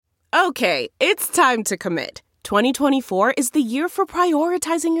Okay, it's time to commit. 2024 is the year for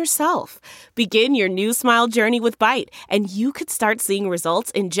prioritizing yourself. Begin your new smile journey with Byte, and you could start seeing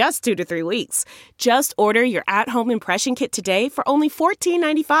results in just 2 to 3 weeks. Just order your at-home impression kit today for only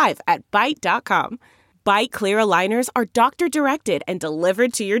 $14.95 at Byte.com. Byte Clear aligners are doctor-directed and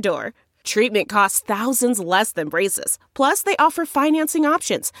delivered to your door. Treatment costs thousands less than braces. Plus, they offer financing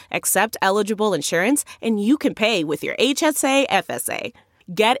options, accept eligible insurance, and you can pay with your HSA FSA.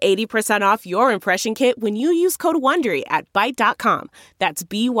 Get 80% off your impression kit when you use code WONDERY at Byte.com. That's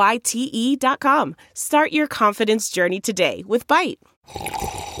BYTE.com. Start your confidence journey today with Byte.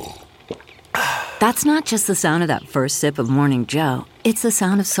 That's not just the sound of that first sip of Morning Joe. It's the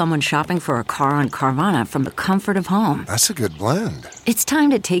sound of someone shopping for a car on Carvana from the comfort of home. That's a good blend. It's time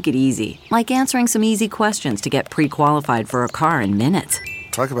to take it easy, like answering some easy questions to get pre-qualified for a car in minutes.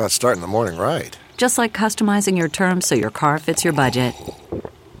 Talk about starting the morning right. Just like customizing your terms so your car fits your budget.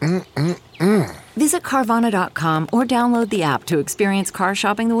 Visit Carvana.com or download the app to experience car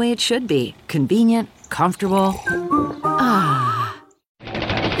shopping the way it should be. Convenient, comfortable.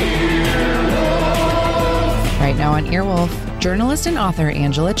 Right now on Earwolf, journalist and author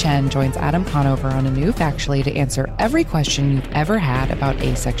Angela Chen joins Adam Conover on a new Factually to answer every question you've ever had about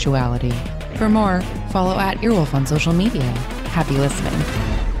asexuality. For more, follow @Earwolf on social media. Happy listening.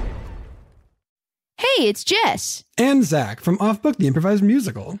 Hey, it's Jess. And Zach from Off Book, the improvised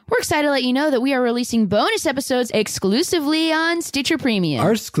musical. We're excited to let you know that we are releasing bonus episodes exclusively on Stitcher Premium.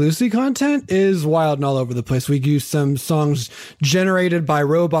 Our exclusive content is wild and all over the place. We use some songs generated by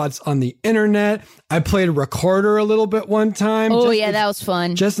robots on the internet. I played Recorder a little bit one time. Oh, yeah, that was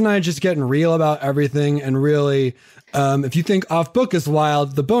fun. Jess and I just getting real about everything and really... if you think Off Book is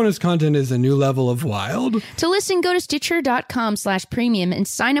wild, the bonus content is a new level of wild. To listen, go to Stitcher.com/premium and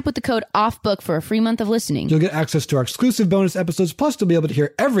sign up with the code OFFBOOK for a free month of listening. You'll get access to our exclusive bonus episodes, plus you'll be able to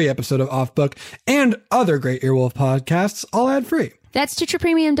hear every episode of Off Book and other great Earwolf podcasts, all ad-free. That's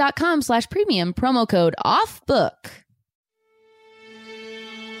StitcherPremium.com/premium, promo code OFFBOOK.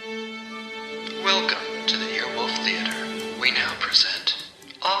 Welcome to the Earwolf Theater. We now present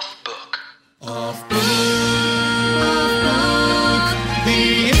Off Book. Off Book.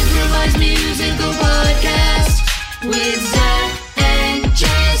 The improvised musical podcast with Zach and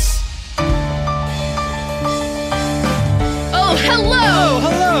Jess. Oh, hello! Oh,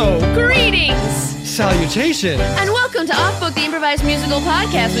 hello! Greetings! Salutations! And welcome to Off Book, the improvised musical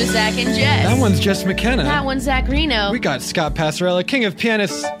podcast with Zach and Jess. That one's Jess McKenna. That one's Zach Reno. We got Scott Passarella, king of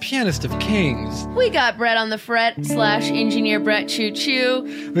pianists, pianist of kings. We got Brett on the fret / engineer Brett Choo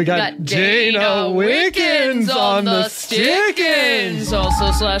Choo. We got Dana Wickens on the stickins.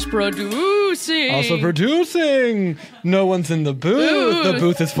 Also / producing. Also producing. No one's in the booth. The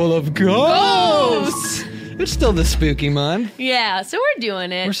booth is full of ghosts. It's still the spooky month. Yeah, so we're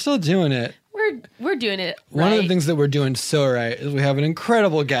doing it. We're still doing it. We're doing it right. One of the things that we're doing so right is we have an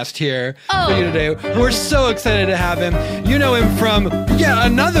incredible guest here for you today. We're so excited to have him. You know him from yet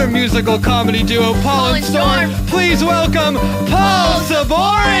another musical comedy duo, Paul and Storm. Please welcome Paul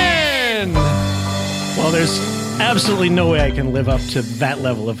Sabourin! Well, there's absolutely no way I can live up to that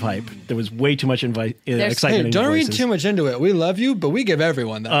level of hype. There was way too much excitement Hey, in don't voices. read too much into it. We love you, but we give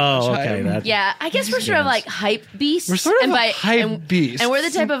everyone that much okay. hype. Yeah, I guess we're sort of like hype beasts. We're sort of hype beasts. And we're the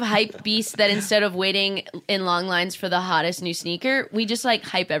type of hype beast that instead of waiting in long lines for the hottest new sneaker, we just like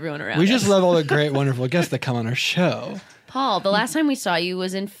hype everyone around We us. just love all the great, wonderful guests that come on our show. Paul, the last time we saw you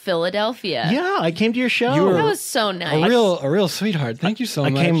was in Philadelphia. Yeah, I came to your show. You were That was so nice. a real sweetheart. Thank you so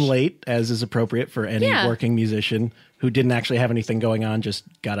much. I came late, as is appropriate for any Yeah. working musician who didn't actually have anything going on, just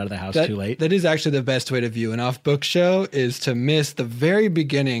got out of the house too late. That is actually the best way to view an off-book show, is to miss the very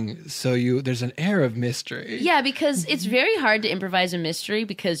beginning, so there's an air of mystery. Yeah, because it's very hard to improvise a mystery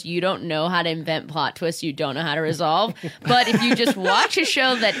because you don't know how to invent plot twists you don't know how to resolve. But if you just watch a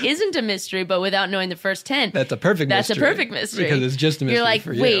show that isn't a mystery, but without knowing the first 10, That's a perfect mystery. That's a perfect mystery. Because it's just a mystery You're like,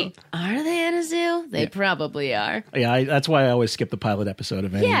 for you. wait, are they in a zoo? They probably are. Yeah, that's why I always skip the pilot episode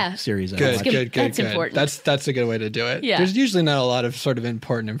of any series. I watch. Good. That's important. That's a good way to do it. Yeah. There's usually not a lot of sort of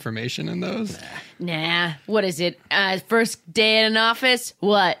important information in those. Nah, what is it? First day in an office?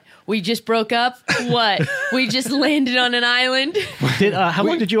 What? We just broke up? What? We just landed on an island? How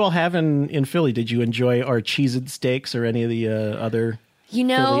long did you all have in Philly? Did you enjoy our Cheez-It steaks or any of the other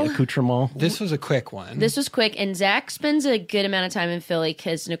Philly accoutrements? This was a quick one. This was quick, and Zach spends a good amount of time in Philly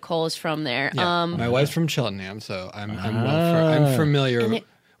because Nicole is from there. Yeah. My wife's from Cheltenham, so I'm familiar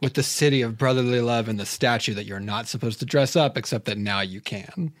with the city of brotherly love and the statue that you're not supposed to dress up, except that now you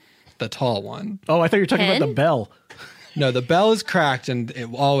can. The tall one. Oh, I thought you were talking about the bell. No, the bell is cracked, and it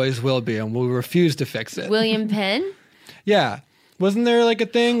always will be, and we'll refuse to fix it. William Penn? Yeah. Wasn't there like a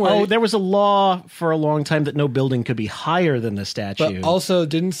thing where... there was a law for a long time that no building could be higher than the statue. But also,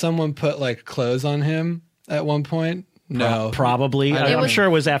 didn't someone put like clothes on him at one point? No. Probably. I'm sure it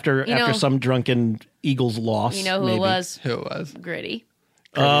was after some drunken Eagles loss. You know who maybe. it was? Who it was? Gritty.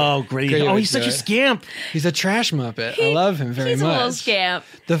 Oh, Gritty. Oh, he's such a scamp. He's a trash muppet. I love him very much. He's a little scamp.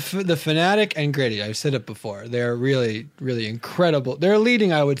 The Fanatic and Gritty, I've said it before, they're really, really incredible. They're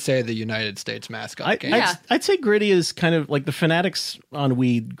leading, I would say, the United States mascot game. I'd say Gritty is kind of like the Fanatics on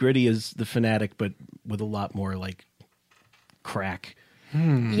weed. Gritty is the Fanatic, but with a lot more like crack.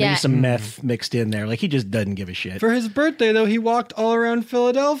 Maybe some meth mixed in there. Like, he just doesn't give a shit. For his birthday, though, he walked all around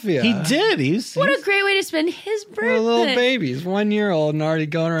Philadelphia. He did. What a great way to spend his birthday. A little baby. He's 1 year old and already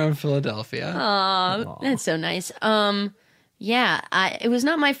going around Philadelphia. Aw, that's so nice. It was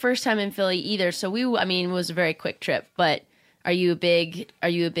not my first time in Philly either. So it was a very quick trip. But are you a big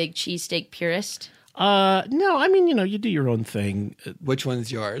cheesesteak purist? No, I mean, you do your own thing. Which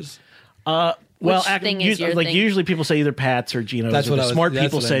one's yours? Usually people say either Pat's or Geno's. That's what smart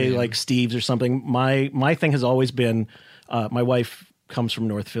people say like Steve's or something. My thing has always been, my wife comes from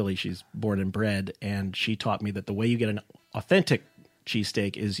North Philly. She's born and bred, and she taught me that the way you get an authentic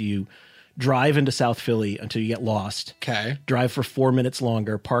cheesesteak is you drive into South Philly until you get lost. Okay. Drive for 4 minutes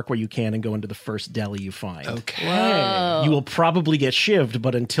longer, park where you can, and go into the first deli you find. Okay. Whoa. You will probably get shivved,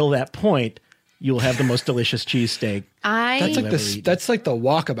 but until that point, you'll have the most delicious cheesesteak. That's like the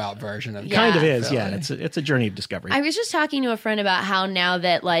walkabout version of kind of is, yeah. It's a journey of discovery. I was just talking to a friend about how now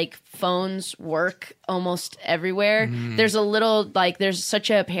that like phones work almost everywhere, there's there's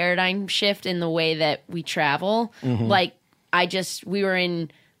such a paradigm shift in the way that we travel. Like we were in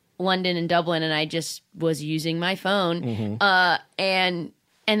London and Dublin, and I just was using my phone,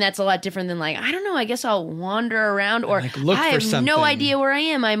 and that's a lot different than like, I don't know, I guess I'll wander around or I have no idea where I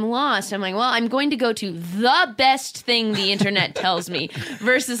am. I'm lost. I'm like, well, I'm going to go to the best thing the internet tells me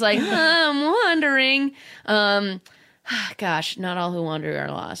versus like, I'm wandering. Gosh, not all who wander are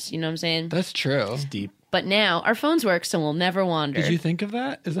lost. You know what I'm saying? That's true. It's deep. But now our phones work, so we'll never wander. Did you think of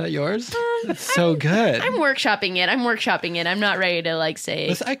that? Is that yours? That's so good. I'm workshopping it. I'm not ready to like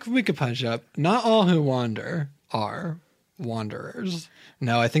say. We could punch up. Not all who wander are wanderers.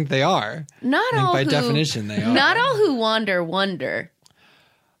 No, I think they are. By definition, they are. Not all who wonder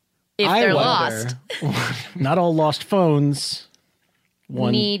if they're lost. Not all lost phones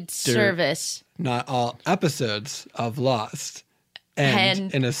need service. Not all episodes of Lost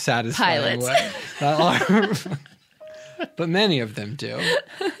end in a satisfying way. Not all, but many of them do.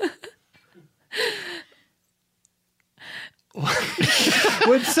 The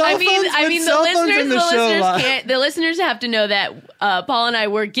listeners have to know that Paul and I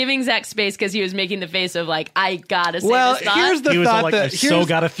were giving Zach space because he was making the face of like, I gotta say this thought. Here's the thought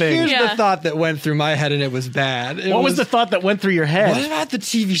Here's the thought that went through my head, and it was bad. What was the thought that went through your head? What about the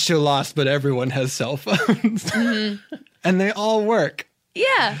TV show Lost, but everyone has cell phones? And they all work.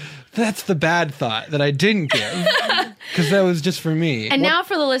 Yeah. That's the bad thought that I didn't give. Because that was just for me. And now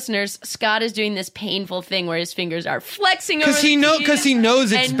for the listeners, Scott is doing this painful thing where his fingers are flexing over Because he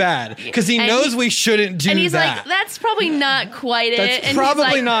knows it's bad. Because he knows we shouldn't do that. And he's like, that's probably not quite it. That's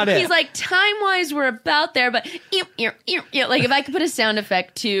probably not it. He's like, time-wise, we're about there, but like if I could put a sound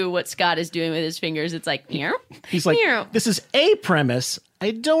effect to what Scott is doing with his fingers, it's like, he's like, this is a premise. I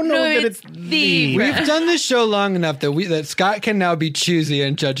don't know that it's the. We've done this show long enough that Scott can now be choosy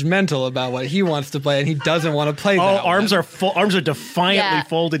and judgmental about what he wants to play, and he doesn't want to play that. Arms are defiantly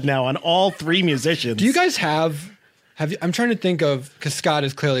folded now on all three musicians. Do you guys have you? I'm trying to think of, because Scott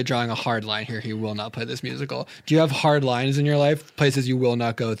is clearly drawing a hard line here. He will not play this musical. Do you have hard lines in your life? Places you will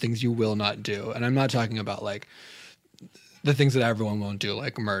not go, things you will not do, and I'm not talking about like the things that everyone won't do,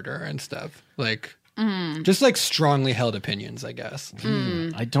 like murder and stuff, like. Just like strongly held opinions, I guess.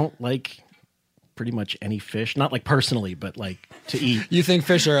 I don't like pretty much any fish. Not like personally, but like to eat. You think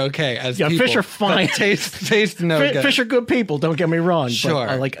fish are okay as people? Fish are fine. Taste no good. Fish are good people, don't get me wrong. Sure.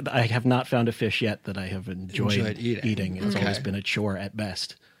 But I have not found a fish yet that I have enjoyed eating. It's always been a chore at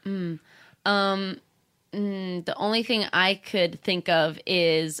best. The only thing I could think of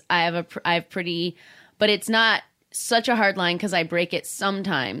is I have pretty, but it's not such a hard line because I break it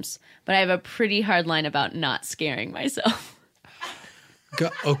sometimes. But I have a pretty hard line about not scaring myself.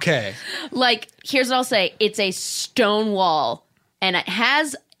 Okay. Like, here's what I'll say. It's a stone wall, and it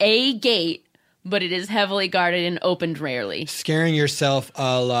has a gate, but it is heavily guarded and opened rarely. Scaring yourself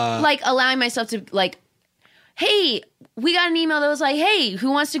a la... Like, allowing myself to, like, hey, we got an email that was like, hey, who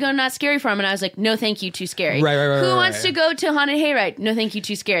wants to go to Not Scary Farm? And I was like, no, thank you, too scary. Right. Who wants to go to Haunted Hayride? No, thank you,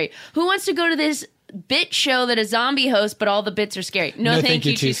 too scary. Who wants to go to this bit show that a zombie hosts, but all the bits are scary? No, thank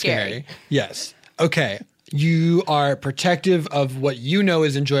you, too scary. Yes. Okay. you are protective of what you know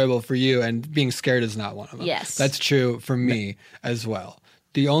is enjoyable for you, and being scared is not one of them. Yes. That's true for me as well.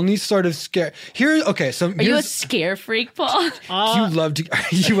 The only sort of scare here. Okay, so Are you a scare freak, Paul? you love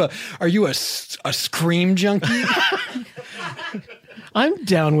to? Are you a scream junkie? I'm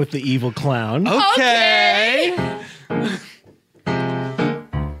down with the evil clown. Okay.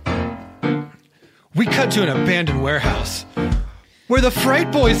 We cut to an abandoned warehouse where the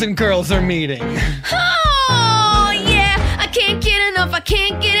Fright Boys and girls are meeting. Oh, yeah, I can't get enough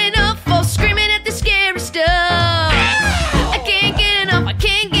of screaming at the scary stuff. I can't get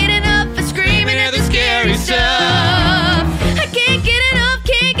enough of screaming at the scary stuff. I can't get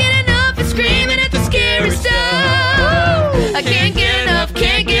enough of screaming at the scary stuff. I can't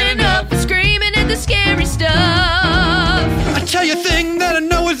get enough of screaming at the scary stuff. I tell you a thing that I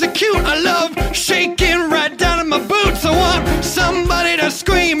know is acute. I love shaking right down in my boots. I want somebody to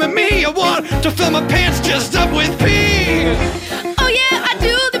scream at me. I want to fill my pants just up with pee. Oh yeah, I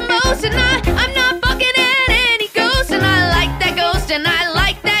do the most, and I'm not fucking at any ghost, and I like that ghost, and I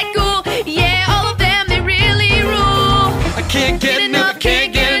like that ghoul. Yeah, all of them, they really rule. I can't get enough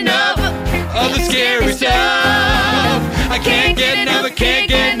of the scary stuff. I can't get enough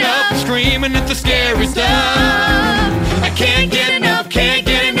of screaming at the scary stuff. I can't get enough of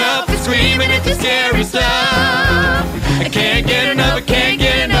screaming at the scary stuff. I can't get enough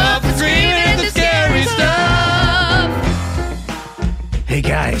of screaming at the scary stuff. Hey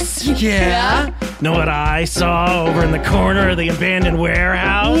guys, Yeah? know what I saw over in the corner of the abandoned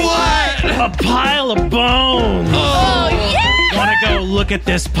warehouse? What? A pile of bones. Oh yeah! Want to go look at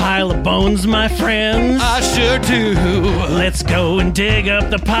this pile of bones, my friends? I sure do. Let's go and dig up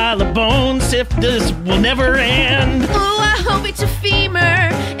the pile of bones if this will never end. Oh, I hope it's a femur,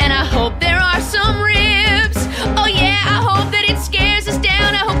 and I hope there are some ribs. Oh yeah, I hope that it scares us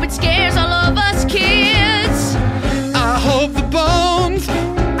down. I hope it scares all of us kids. I hope the bones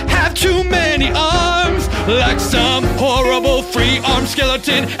have too many arms, like some horrible free-armed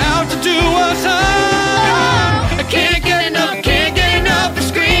skeleton out to do us harm. I can't get enough of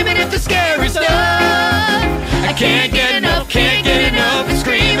screaming at the scary stuff. I can't get enough of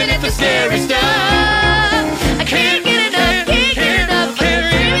screaming at the scary stuff. I can't get enough of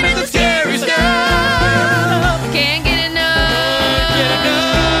screaming at the scary stuff. Can't get enough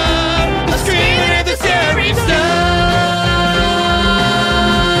of screaming at the scary stuff.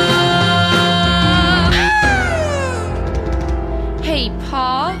 Hey,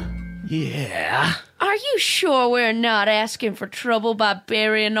 Paul, Yeah. are you sure we're not asking for trouble by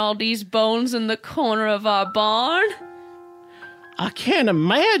burying all these bones in the corner of our barn? I can't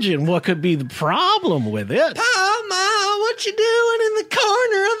imagine what could be the problem with it. Oh, Ma, what you doing in the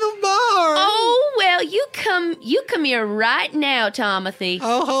corner of the barn? Oh, well, you come here right now, Timothy.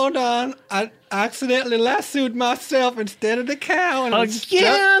 Oh, hold on. I accidentally lassoed myself instead of the cow. And it's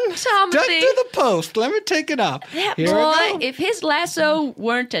Again? stuck Timothy. to the post. Let me take it off. That Here I boy, go. if his lasso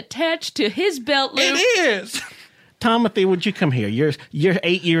weren't attached to his belt loop. It is. Timothy, would you come here? You're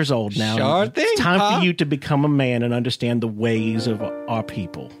 8 years old now. Sure and thing, It's time Pop. for you to become a man and understand the ways of our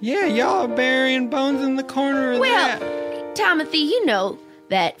people. Yeah, y'all are burying bones in the corner of Well, that. Timothy, you know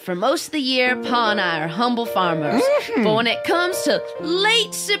that for most of the year, Pa and I are humble farmers. But when it comes to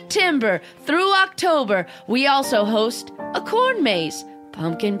late September through October, we also host a corn maze,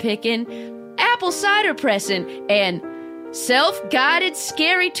 pumpkin picking, apple cider pressing, and self-guided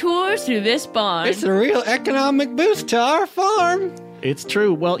scary tours through this barn. It's a real economic boost to our farm. It's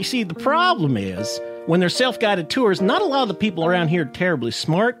true. Well, you see, the problem is when they're self-guided tours, not a lot of the people around here are terribly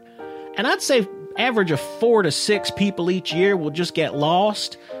smart. And I'd say average of 4 to 6 people each year will just get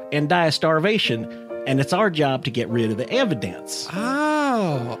lost and die of starvation. And it's our job to get rid of the evidence.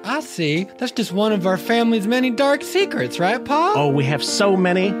 Oh, I see. That's just one of our family's many dark secrets, right, Pa? Oh, we have so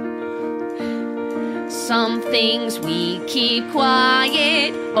many. Some things we keep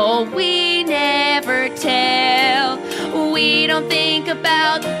quiet, or we never tell. We don't think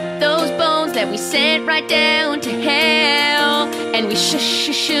about those bones that we sent right down to hell. And we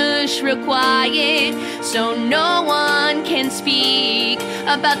shush real quiet, so no one can speak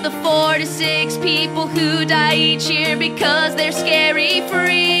about the 4 to 6 people who die each year because they're scary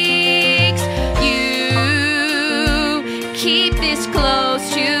freaks. You keep this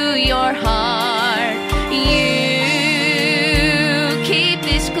close to your heart. You keep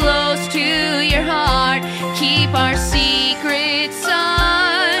this close to your heart. Keep our secret,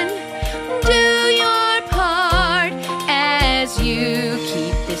 son. Do your part as you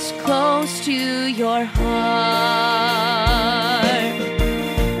keep this close to your heart.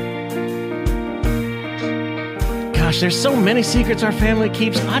 Gosh, there's so many secrets our family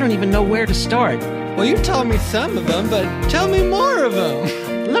keeps, I don't even know where to start. Well, you told me some of them, but tell me more of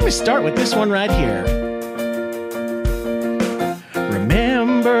them. Let me start with this one right here.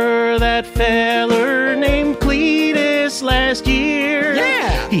 Remember that feller named Cletus last year?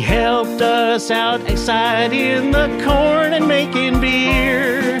 Yeah. He helped us outside in the corn and making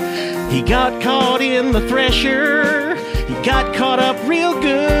beer. He got caught in the thresher. He got caught up real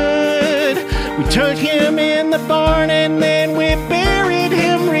good. We took him in the barn and then we buried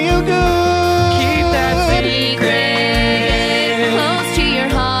him real good. Keep that secret Close to your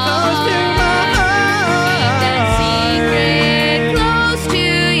heart. close to my heart. Keep that secret close to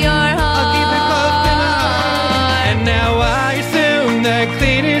your heart. I'll keep it close to my heart. And now I assume that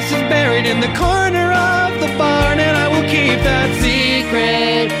Cletus is buried in the corner of the barn, and I will keep that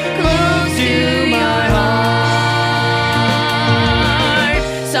secret close to my heart.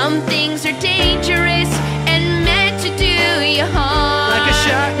 Some things are dangerous and meant to do you harm. Like a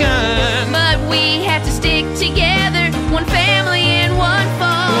shotgun. But we have to stick together, one family and one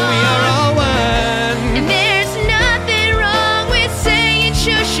farm. We are all one. And there's nothing wrong with saying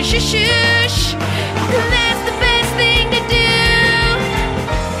shush, shush, shush, shush. That's the best thing to do.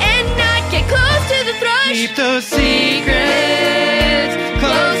 And not get close to the thrush. Keep those secrets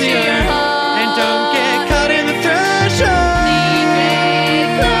close to your heart. And don't get caught in the threshold. Secret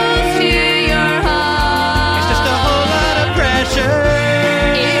close to your heart. It's just a whole lot of pressure.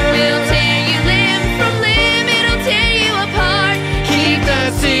 It will tear you limb from limb. It'll tear you apart. Keep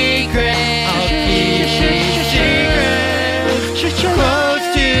that secret. I'll keep the secret close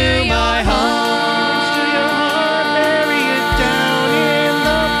to my heart. To your heart, bury it down in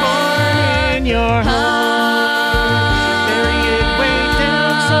the barn in your heart. Bury it way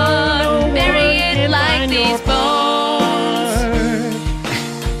down so no Bury one it can like find your these bones.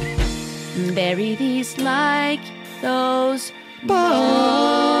 Bury these like those bones.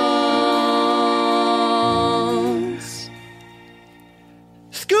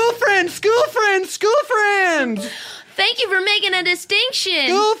 School friends, school friends, school friends. Thank you for making a distinction.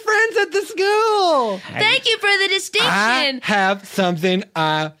 School friends at the school. Thank you for the I distinction. have something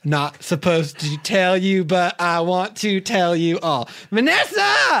I'm not supposed to tell you, but I want to tell you all.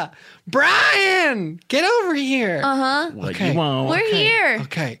 Vanessa! Brian! Get over here. What Okay. you want? We're here.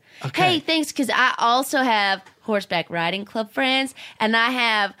 Okay. Hey, thanks, because I also have horseback riding club friends, and I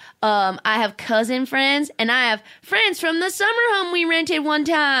have cousin friends, and I have friends from the summer home we rented one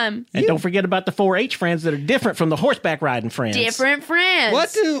time. And don't forget about the 4-H friends that are different from the horseback riding friends. Different friends.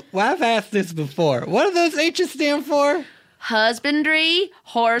 Well, I've asked this before. What do those H's stand for? Husbandry,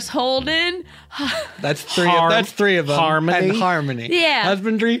 horse holding, That's three of them. Harmony. And harmony. Yeah.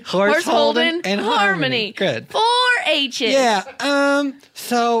 Husbandry, horse holding, and harmony. Good. 4 H's. Yeah.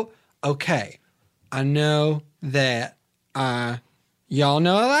 So, okay. I know that y'all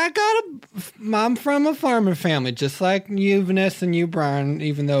know I'm from a farmer family, just like you, Vanessa, and you, Brian,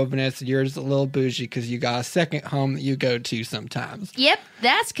 even though, Vanessa, yours is a little bougie because you got a second home that you go to sometimes. Yep,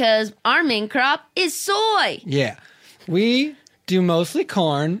 that's because our main crop is soy. Yeah. We do mostly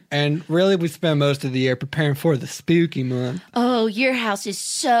corn, and really we spend most of the year preparing for the spooky month. Oh, your house is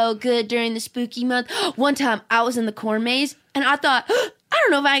so good during the spooky month. One time I was in the corn maze, and I thought, I don't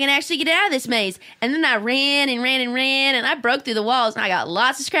know if I can actually get out of this maze. And then I ran, and I broke through the walls, and I got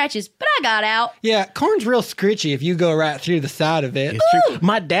lots of scratches, but I got out. Yeah, corn's real scritchy if you go right through the side of it. It's true.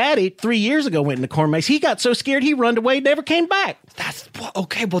 My daddy 3 years ago went in the corn maze. He got so scared he run away, never came back. That's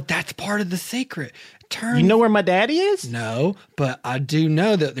part of the secret. You know where my daddy is? No, but I do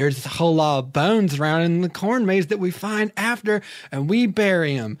know that there's a whole lot of bones around in the corn maze that we find after, and we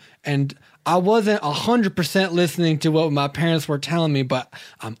bury them. And I wasn't 100% listening to what my parents were telling me, but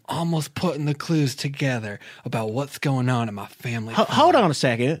I'm almost putting the clues together about what's going on in my family. Hold on a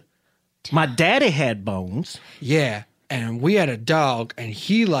second. My daddy had bones. Yeah, and we had a dog, and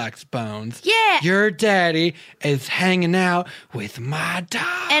he likes bones. Yeah. Your daddy is hanging out with my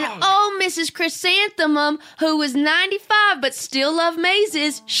dog. And oh, Mrs. Chrysanthemum, who was 95 but still loved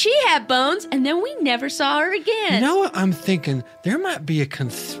mazes, she had bones, and then we never saw her again. You know what I'm thinking? There might be a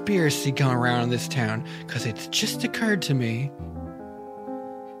conspiracy going around in this town, because it's just occurred to me.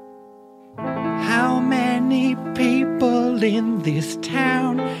 How many people in this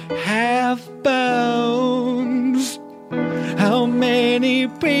town have bones? How many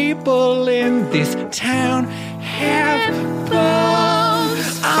people in this town have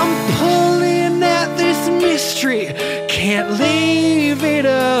bones? I'm pulling at this mystery, can't leave it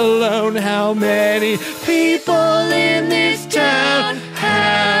alone. How many people in this town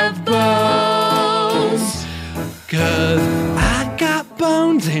have bones? 'Cause I got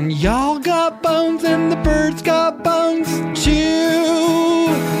bones and y'all got bones and the birds got bones too.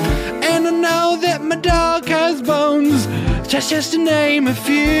 And I know that That's just to name a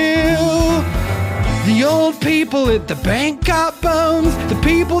few. The old people at the bank got bones, the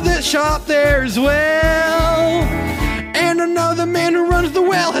people that shop there as well. And I know the man who runs the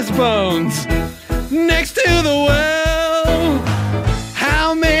well has bones next to the well.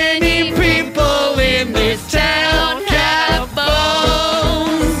 How many people in this town got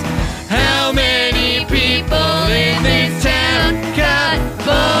bones? How many people in this town got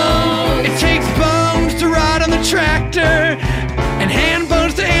bones? It takes bones to ride on the tractor and hand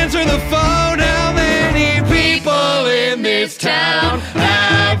bones to answer the phone. How many people in this town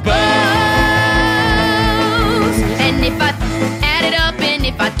have bones? And if I add it up and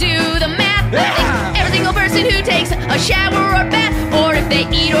if I do the math, I think every single person who takes a shower or bath, or if they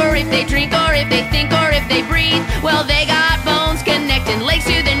eat or if they drink or if they think or if they breathe, well, they got bones connecting legs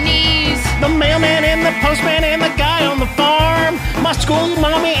to their knees. The mailman and the postman and the guy on the farm, my school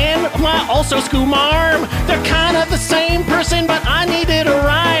mommy and my also school marm. They're kind of the same person, but I needed a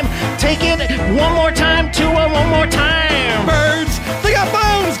rhyme. Take it one more time to a one more time. Birds, they got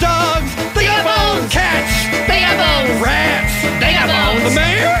bones. Dogs, they got bones. Cats, They got bones. rats, They got bones. the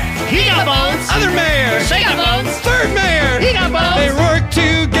mayor, He got bones. other mayor, They got bones. third mayor, He got bones. they work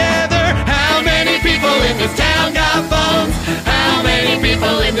together. How many people in this town got bones? How many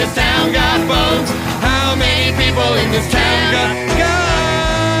people in this town got bones? How many people in this town got bones?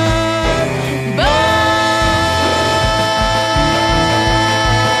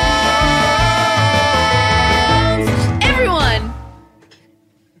 Everyone.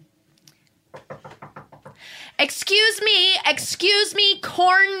 Excuse me,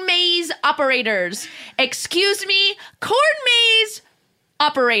 corn maze operators. Excuse me, corn maze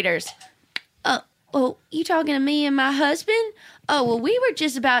operators. Oh, you talking to me and my husband? Oh, well, we were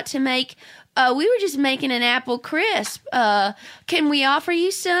just making an apple crisp. Can we offer you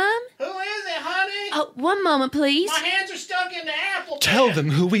some? Who is it, honey? Oh, one moment, please. My hands are stuck in the apple. Tell them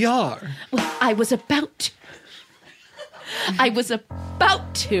who we are. Well, I was about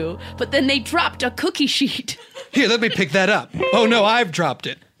to, but then they dropped a cookie sheet. Here, let me pick that up. Oh no, I've dropped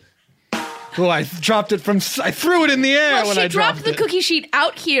it. Oh, I dropped it I threw it in the air Well, when she I dropped dropped the it. cookie sheet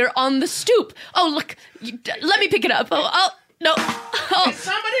out here on the stoop. Oh, look. Let me pick it up. Oh, no. Oh, Is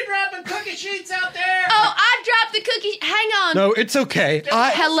somebody dropping cookie sheets out there? I dropped the cookie. Hang on. No, it's okay.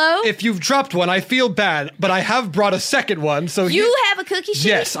 Hello? If you've dropped one, I feel bad, but I have brought a second one, so You have a cookie sheet?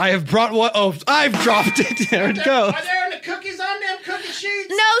 Yes, I have brought one. Oh, I've dropped it. There it goes. Are there any cookies on them cookie sheets?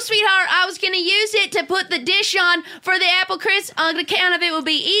 No, sweetheart. I was going to use it to put the dish on for the apple crisp on account of it would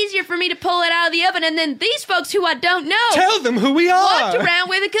be easier for me to pull it out of the oven. And then these folks who I don't know Tell them who we walked are. around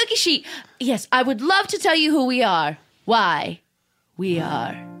with a cookie sheet. Yes, I would love to tell you who we are. Why? We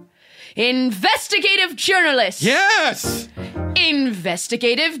are investigative journalists. Yes,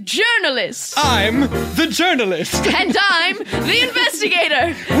 Investigative journalists. I'm the journalist. And I'm the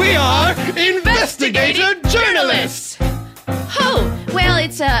investigator. We are investigator journalists. Oh, well,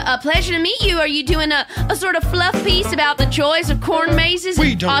 it's a pleasure to meet you. Are you doing a sort of fluff piece about the joys of corn mazes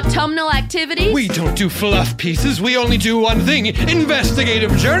We and don't- autumnal activities? We don't do fluff pieces. We only do one thing: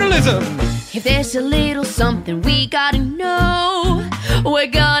 investigative journalism. If there's a little something we gotta know, we're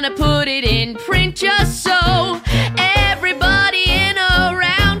gonna put it in print just so everybody in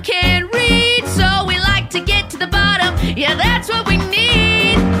around can read. So we like to get to the bottom. Yeah, that's what we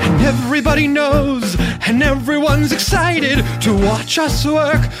need. And everybody knows, and everyone's excited to watch us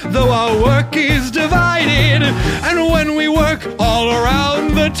work, though our work is divided. And when we work all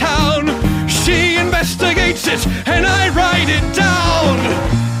around the town, she investigates it, and I write it down.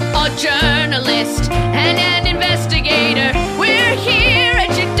 A journalist and an investigator, we're here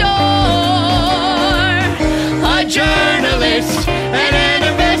at your door. A journalist and an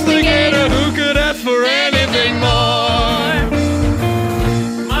investigator, Who could ask for anything more?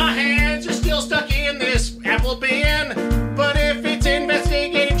 My hands are still stuck in this apple bin. But if it's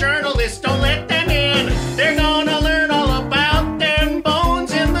investigative journalists, don't let them in. They're gonna learn all about them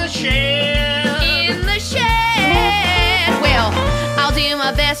bones in the shed. in the shed. Well, I'll do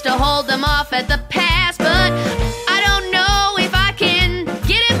my best to hold them off at the pass, but I don't know if I can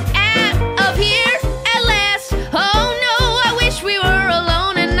get him out of here at last. Oh no, I wish we were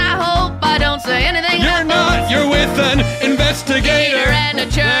alone, and I hope I don't say anything. You're not, you're with an investigator. And a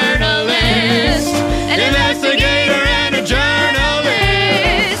journalist. An Investigator and a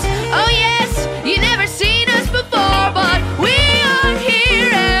journalist. Oh yes, you never seen us before, but we are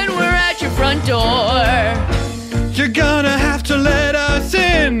here and we're at your front door. You're gonna have to let us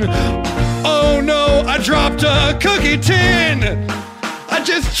in. Oh no, I dropped a cookie tin. I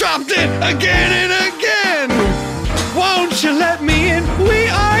just dropped it again and again. Won't you let me in? We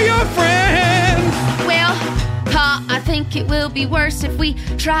are your friends. Well, I think it will be worse if we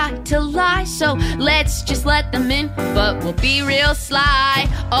try to lie. So let's just let them in, but we'll be real sly.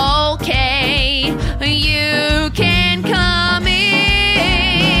 Okay, you can come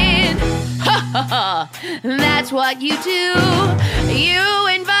in. Ha ha ha, that's what you do. You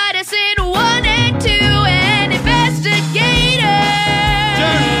invite us in 1 and 2 and investigator.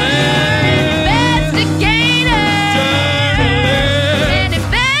 Investigator. An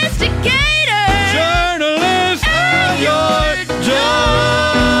investigator. Journalist at your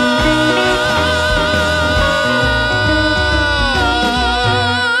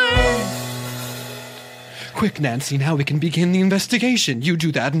Quick, Nancy, now we can begin the investigation. You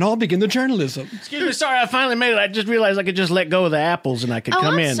do that and I'll begin the journalism. Excuse me, sorry, I finally made it. I just realized I could just let go of the apples and I could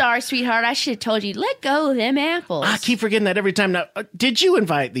come in. I'm sorry, sweetheart. I should have told you, let go of them apples. I keep forgetting that every time. Now, did you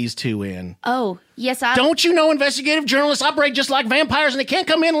invite these two in? Oh, yes, I... Don't you know investigative journalists operate just like vampires and they can't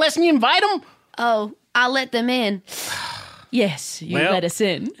come in unless you invite them? Oh, I'll let them in. Yes, you let us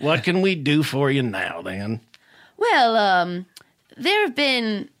in. What can we do for you now, then? Well, there have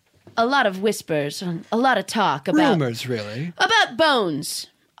been a lot of whispers, a lot of talk about... Rumors, really. About bones.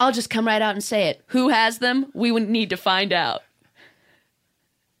 I'll just come right out and say it. Who has them? We would need to find out.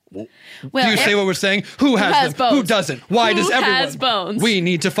 Well, do you say what we're saying? Who has them? Bones? Who doesn't? Why does everyone? Who has bones? We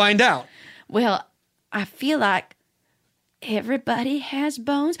need to find out. Well, I feel like everybody has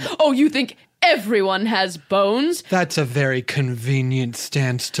bones. Oh, you think everyone has bones? That's a very convenient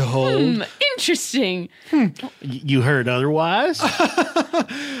stance to hold. Interesting. You heard otherwise?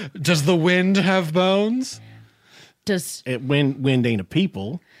 Does the wind have bones? Does wind ain't a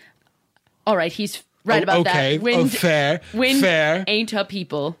people? All right, he's right about okay. that. Wind, fair. Wind fair. ain't a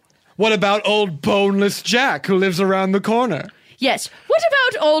people. What about old boneless Jack who lives around the corner? Yes. What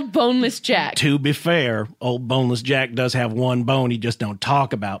about old boneless Jack? To be fair, old boneless Jack does have one bone. He just don't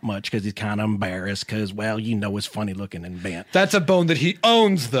talk about much because he's kind of embarrassed because, well, you know, it's funny looking and bent. That's a bone that he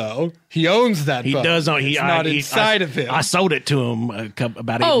owns, though. He owns that bone. He does own. It's not inside of him. I sold it to him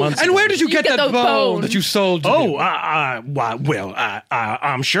about 8 months ago. And where did you get that bone that you sold to him?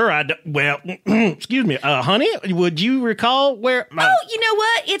 I'm sure well, excuse me, honey, would you recall where... Oh, you know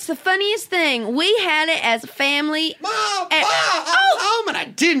what? It's the funniest thing. We had it as a family. Mom, and I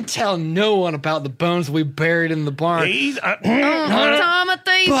didn't tell no one about the bones we buried in the barn. Timothy.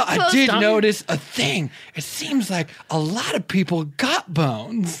 But I did notice a thing. It seems like a lot of people got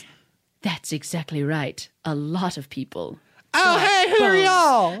bones. That's exactly right. A lot of people. Oh, hey, who are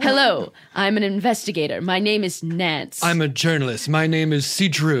y'all? Hello, I'm an investigator. My name is Nance. I'm a journalist. My name is C.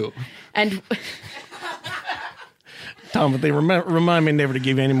 Drew. And... Tom, but they remind me never to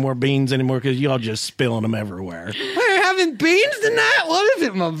give you any more beans anymore because y'all just spilling them everywhere. We're having beans tonight? What is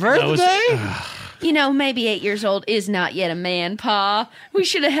it, my birthday? You know, maybe 8 years old is not yet a man, Pa. We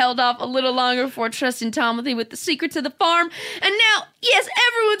should have held off a little longer before trusting Timothy with the secrets of the farm. And now, yes,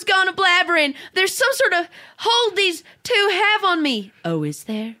 everyone's gone a blabbering. There's some sort of hold these two have on me. Oh, is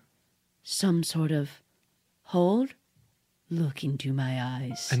there? Some sort of hold? Look into my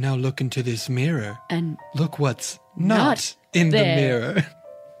eyes. And now look into this mirror. And look what's not in the mirror.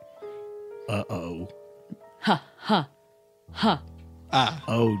 Uh-oh. Ha, ha, ha.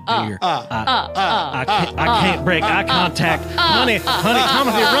 Oh, dear. I can't break eye contact. Honey,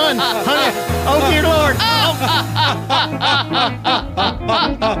 Timothy, run. Honey, oh, dear Lord.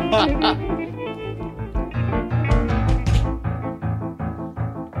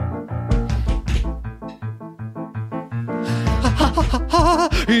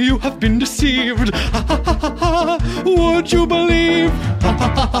 You have been deceived. Would you believe?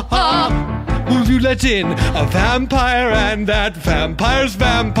 You let in a vampire and that vampire's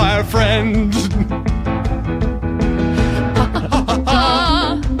vampire friend.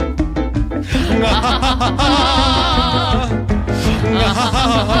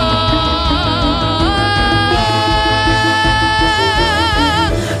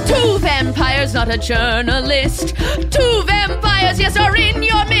 Two vampires, not a journalist. Two vampires, yes, are in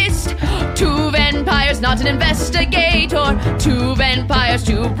your midst. Two vampires, not an investigator. Two vampires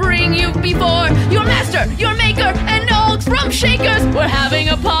to bring you before your master, your maker, and old rum shakers. We're having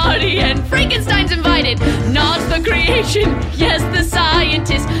a party and Frankenstein's invited. Not the creation, yes, the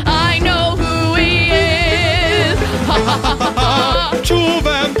scientist. I know who he is. Two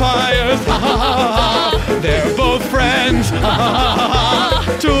vampires. They're both friends.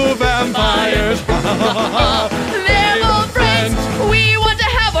 Two vampires. They're both friends. We want to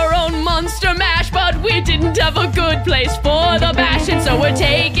have our own monster mash, but we didn't have a good place for the bash, and so we're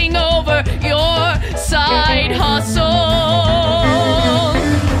taking over your side hustle.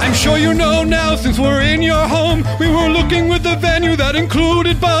 I'm sure you know now, since we're in your home, we were looking with a venue that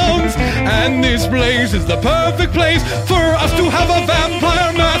included bones. And this place is the perfect place for us to have a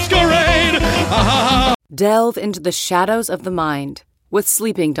vampire masquerade. Ah. Delve into the shadows of the mind with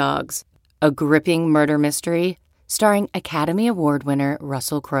Sleeping Dogs, a gripping murder mystery starring Academy Award winner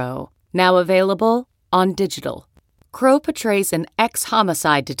Russell Crowe. Now available on digital. Crowe portrays an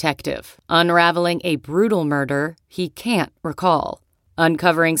ex-homicide detective unraveling a brutal murder he can't recall.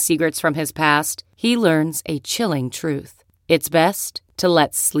 Uncovering secrets from his past, he learns a chilling truth. It's best to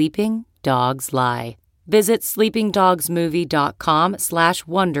let sleeping dogs lie. Visit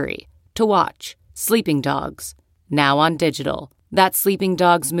sleepingdogsmovie.com/Wondery to watch Sleeping Dogs, now on digital. That's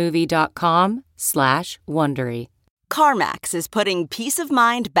sleepingdogsmovie.com/Wondery. CarMax is putting peace of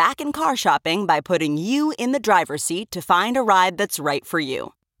mind back in car shopping by putting you in the driver's seat to find a ride that's right for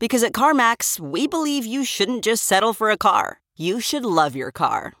you. Because at CarMax, we believe you shouldn't just settle for a car. You should love your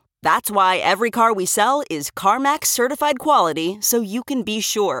car. That's why every car we sell is CarMax certified quality, so you can be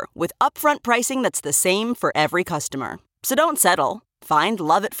sure with upfront pricing that's the same for every customer. So don't settle. Find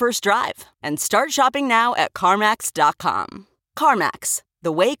love at first drive and start shopping now at CarMax.com. CarMax,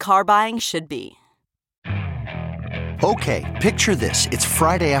 the way car buying should be. Okay, picture this. It's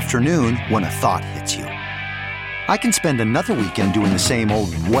Friday afternoon when a thought hits you. I can spend another weekend doing the same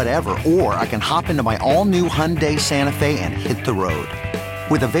old whatever, or I can hop into my all-new Hyundai Santa Fe and hit the road.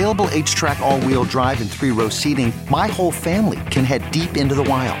 With available H-Track all-wheel drive and 3-row seating, my whole family can head deep into the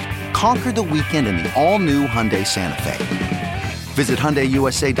wild. Conquer the weekend in the all-new Hyundai Santa Fe. Visit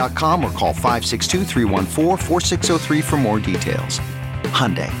HyundaiUSA.com or call 562-314-4603 for more details.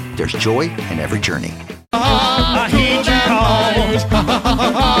 Hyundai, there's joy in every journey. I heed your call.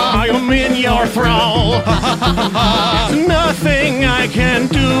 I am in your thrall. There's nothing I can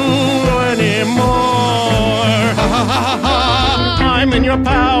do anymore. I'm in your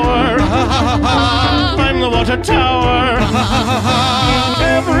power. I'm the water tower.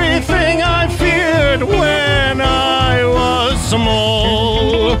 Everything I feared when I was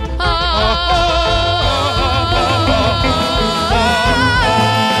small.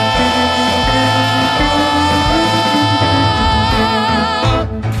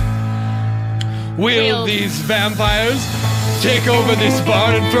 Will these vampires take over this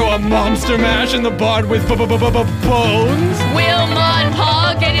bar and throw a monster mash in the bar with bones? Will Ma and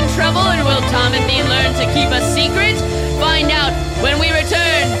Pa get in trouble, and will Timothy learn to keep a secret? Find out when we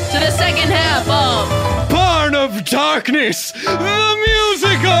return to the second half of Barn of Darkness, the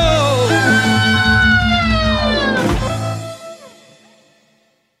musical!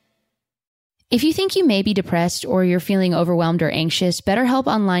 If you think you may be depressed or you're feeling overwhelmed or anxious, BetterHelp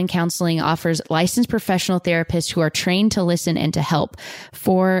Online Counseling offers licensed professional therapists who are trained to listen and to help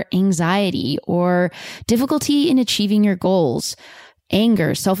for anxiety or difficulty in achieving your goals,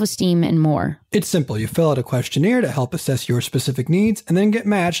 anger, self-esteem, and more. It's simple. You fill out a questionnaire to help assess your specific needs and then get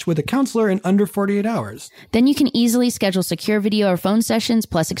matched with a counselor in under 48 hours. Then you can easily schedule secure video or phone sessions,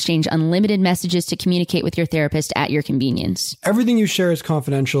 plus exchange unlimited messages to communicate with your therapist at your convenience. Everything you share is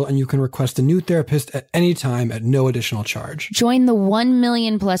confidential, and you can request a new therapist at any time at no additional charge. Join the 1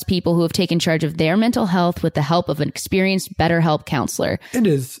 million plus people who have taken charge of their mental health with the help of an experienced BetterHelp counselor. It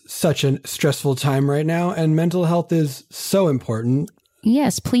is such a stressful time right now, and mental health is so important.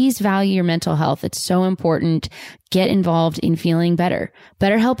 Yes, please value your mental health. It's so important. Get involved in feeling better.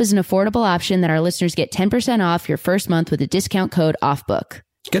 BetterHelp is an affordable option that our listeners get 10% off your first month with a discount code OFFBOOK.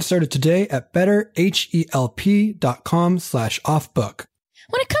 Get started today at betterhelp.com/offbook.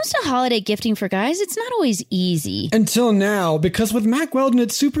 When it comes to holiday gifting for guys, it's not always easy. Until now, because with Mack Weldon,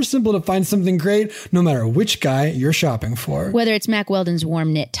 it's super simple to find something great no matter which guy you're shopping for. Whether it's Mack Weldon's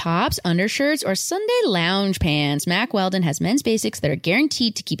warm knit tops, undershirts, or Sunday lounge pants, Mack Weldon has men's basics that are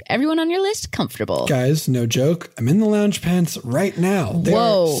guaranteed to keep everyone on your list comfortable. Guys, no joke. I'm in the lounge pants right now.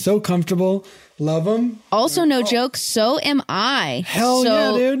 They're so comfortable. Love them. Also, no joke, so am I. Hell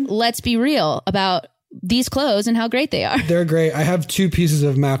yeah, dude. Let's be real about these clothes and how great they are. They're great. I have 2 pieces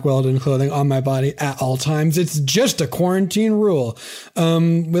of Mack Weldon clothing on my body at all times. It's just a quarantine rule.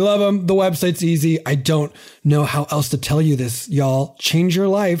 We love them. The website's easy. I don't know how else to tell you this, y'all. Change your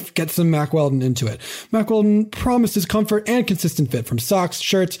life. Get some Mack Weldon into it. Mack Weldon promises comfort and consistent fit from socks,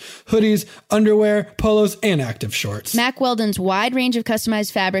 shirts, hoodies, underwear, polos, and active shorts. Mack Weldon's wide range of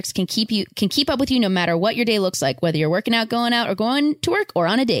customized fabrics can keep up with you no matter what your day looks like, whether you're working out, going out, or going to work, or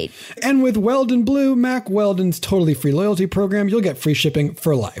on a date. And with Weldon Blue, Mack Weldon's totally free loyalty program, you'll get free shipping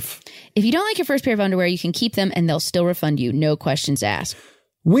for life. If you don't like your first pair of underwear, you can keep them and they'll still refund you. No questions asked.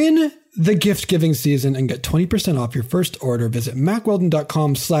 Win the gift-giving season and get 20% off your first order. Visit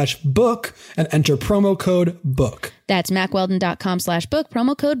MackWeldon.com/book and enter promo code BOOK. That's MackWeldon.com/book,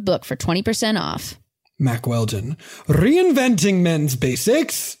 promo code BOOK for 20% off. Mac Weldon, reinventing men's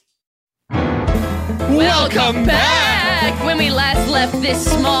basics. Welcome back! When we last left this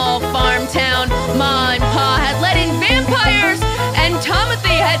small farm town, Ma and Pa had let in vampires, and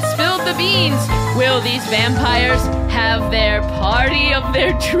Tomothy had spilled the beans. Will these vampires have their party of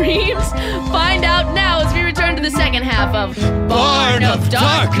their dreams? Find out now as we return to the second half of Barn of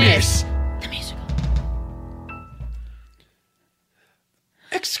Darkness. The musical.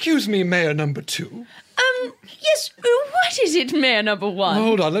 Excuse me, Mayor number 2. Yes, what is it, Mayor number 1?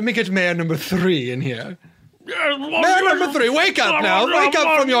 Hold on, let me get Mayor number 3 in here. Mayor number 3, wake up now. Wake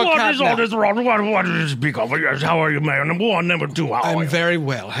up from your cat What is all nap. this wrong? What did you speak of? Yes, how are you, Mayor? Number 1, number 2, how are I'm you? very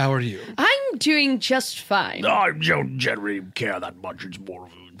well. How are you? I'm doing just fine. I don't generally care that much. It's more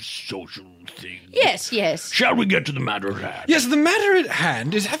of a social thing. Yes, yes. Shall we get to the matter at hand? Yes, the matter at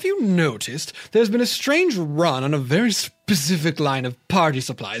hand is, have you noticed there's been a strange run on a very specific line of party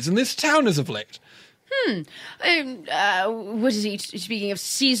supplies in this town as of late? What is he speaking of?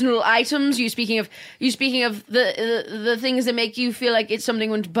 Seasonal items? You speaking of the things that make you feel like it's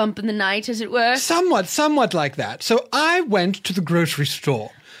something went bump in the night, as it were? Somewhat like that. So I went to the grocery store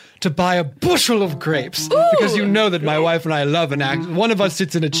to buy a bushel of grapes. Because you know that my wife and I love an act. One of us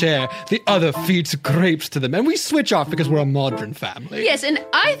sits in a chair, the other feeds grapes to them, and we switch off because we're a modern family. Yes, and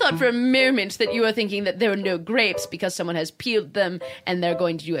I thought for a moment that you were thinking that there were no grapes because someone has peeled them and they're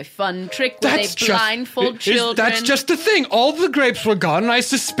going to do a fun trick where they blindfold children. That's just the thing. All the grapes were gone, and I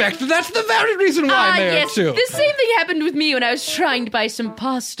suspect that that's the very reason why, Mayor, yes. too. The same thing happened with me when I was trying to buy some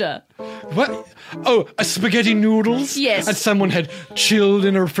pasta. What? Oh, a spaghetti noodles? Yes. And someone had chilled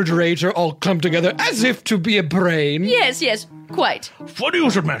in a refrigerator all clumped together as if to be a brain? Yes, quite. Funny you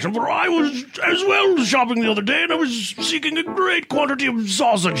should mention, for I was as well shopping the other day, and I was seeking a great quantity of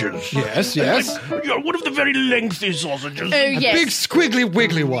sausages. Yes. One of the very lengthy sausages. Oh, A yes. big squiggly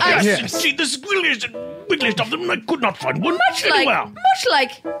wiggly one. Yes. See, the squiggliest of them, I could not find one Much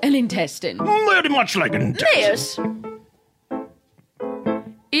like an intestine. Very much like an intestine. Yes.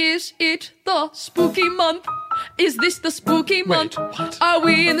 Is it the spooky month? Is this the spooky month? What? Are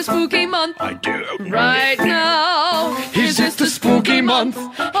we in the spooky month? I do. Right now. Is this the spooky month?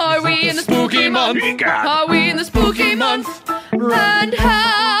 Are we in the spooky month? God. Are we in the spooky month? And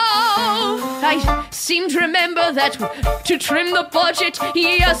how? I seem to remember that to trim the budget,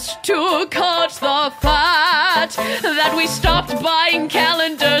 yes, to cut the fat, that we stopped buying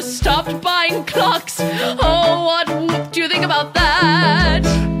calendars, stopped buying clocks. Oh, what do you think about that?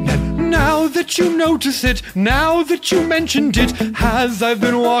 Now that you notice it, now that you mentioned it, as I've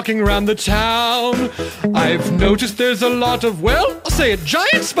been walking around the town, I've noticed there's a lot of, well, I'll say it,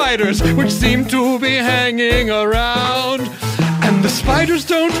 giant spiders, which seem to be hanging around. And the spiders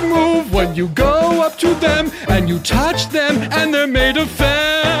don't move when you go up to them and you touch them, and they're made of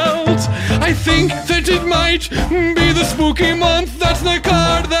felt. I think that it might be the spooky month. That's the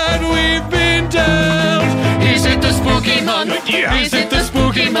card that we've been dealt. Is it the spooky month? Yeah. Is it the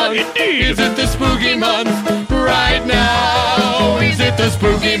spooky month? Indeed. Is it the spooky month? Right now. Is it the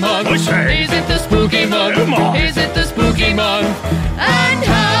spooky month? I say. Is it the spooky month? Come on. Is it the spooky month? And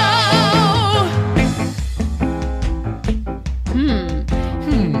how?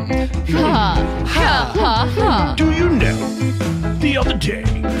 Ha. Do you know, the other day,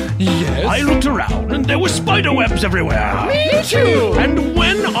 Yes. I looked around and there were spider webs everywhere. Me too. And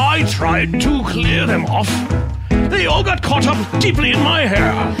when I tried to clear them off, they all got caught up deeply in my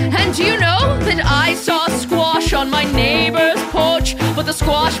hair. And do you know that I saw squash on my neighbor's porch? But the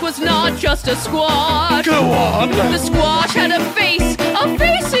squash was not just a squash. Go on. The squash had a face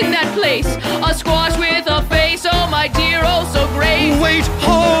in that place. A squash with a face, oh my dear, oh so great. Wait,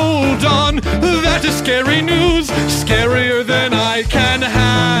 hold on. That is scary news. Scarier than I can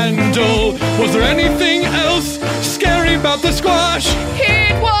handle. Was there anything else scary about the squash?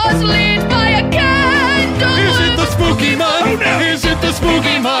 It was lit by a candle. Is it the spooky month? Oh, no. Is it the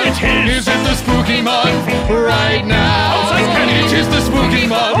spooky month? It is. Is it the spooky month? Right now. Outside candy. It is the spooky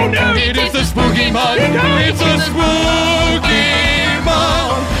month. Oh, no. It is the spooky month. No. It's the spooky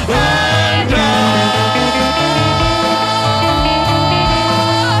month. Right now.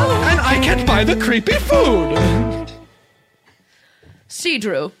 And I can't buy the creepy food. See,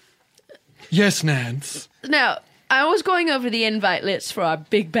 Drew. Yes, Nance. Now, I was going over the invite list for our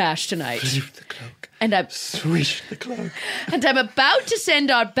big bash tonight. Leave the cloak. And I'm Swish the cloak. And I'm about to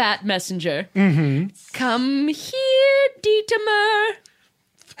send our bat messenger. Mm-hmm. Come here, Dietmar.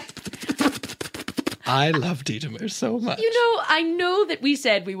 I love Dietmar so much. You know, I know that we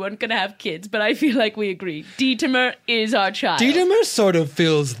said we weren't going to have kids, but I feel like we agreed. Dietmar is our child. Dietmar sort of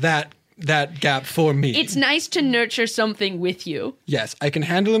fills that that gap for me. It's nice to nurture something with you. Yes, I can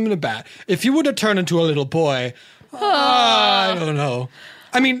handle him in a bat. If you were to turn into a little boy, I don't know.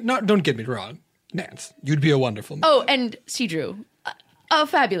 I mean, don't get me wrong. Nance, you'd be a wonderful man. Oh, and Seadrew, a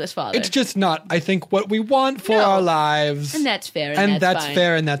fabulous father. It's just not, I think, what we want for our lives. And that's fair. And that's fine.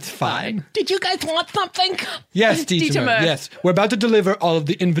 fair, and that's fine. Did you guys want something? Yes, Dieter. Yes. We're about to deliver all of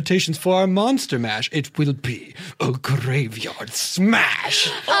the invitations for our Monster Mash. It will be a graveyard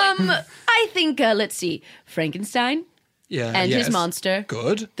smash. I think, let's see, Frankenstein. Yeah. And yes. his monster.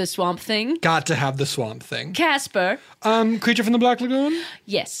 Good. The Swamp Thing. Got to have the Swamp Thing. Casper. Creature from the Black Lagoon?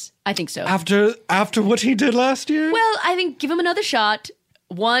 Yes, I think so. After what he did last year? Well, I think give him another shot.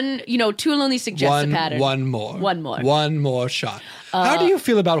 One, two will only suggest a pattern. One more. One more shot. How do you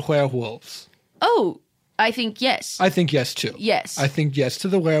feel about werewolves? Oh, I think yes. I think yes, too. Yes. I think yes to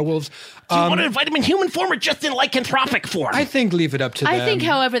the werewolves. Do you want to invite him in human form or just in lycanthropic form? I think leave it up to them. I think,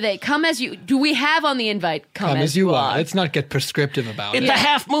 however, they come as you... Do we have on the invite, come as you are? Let's not get prescriptive about it. It's a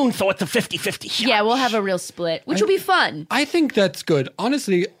half moon, so it's a 50-50 shot. Yeah, we'll have a real split, which will be fun. I think that's good.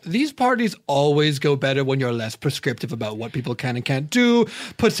 Honestly, these parties always go better when you're less prescriptive about what people can and can't do.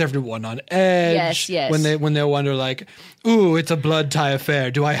 Puts everyone on edge. Yes. When they wonder like, ooh, it's a blood tie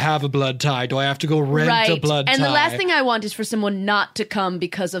affair. Do I have a blood tie? Do I have to go rent a blood tie? And the last thing I want is for someone not to come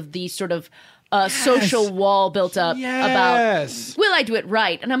because of the sort of social wall built up about, will I do it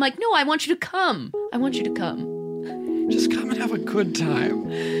right? And I'm like, no, I want you to come. I want you to come. Just come and have a good time.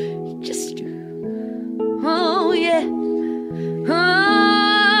 Oh, yeah.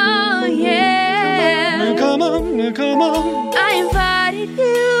 Oh, yeah. Come on. I invited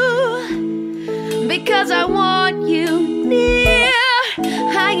you because I want you near.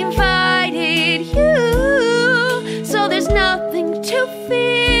 I invited you, so there's nothing to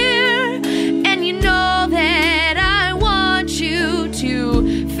fear. And you know that I want you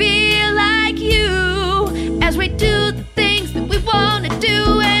to feel like you as we do the things that we want to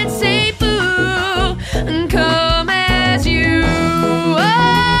do and say boo and come as you are.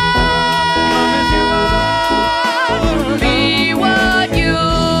 Be what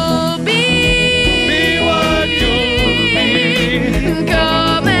you'll be. Be what you'll be.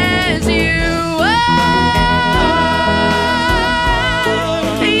 Come as you are.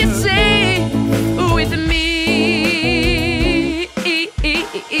 You say with me.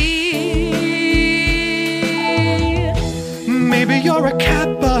 Maybe you're a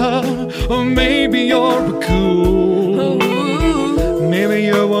Kappa, or maybe you're a cool. Maybe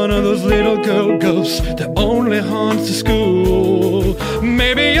you're one of those little girl ghosts that only haunts the school.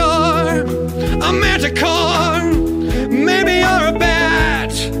 Maybe you're a manticore, maybe you're a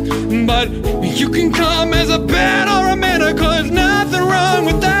bat, but you can come as a bat or a manticore. There's nothing wrong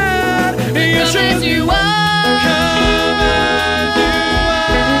with that. You Come as you are. Come as you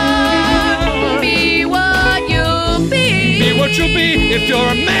are. Be what you'll be. Be what you'll be if you're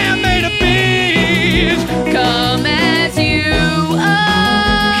a man made of bees. Come as you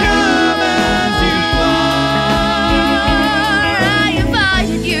are. Come as you are. I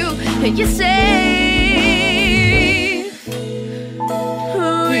invited you, and you say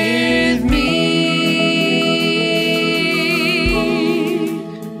with me.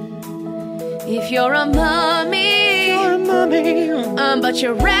 If you're a mummy, but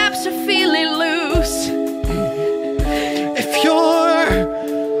your wraps are feeling loose. If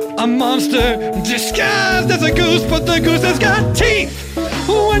you're a monster disguised as a goose, but the goose has got teeth.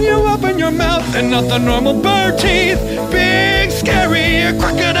 When you open your mouth and not the normal bird teeth, big scary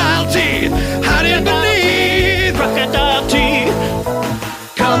crocodile teeth hiding beneath crocodile teeth.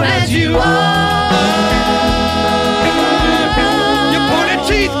 Come as you are. Your pointed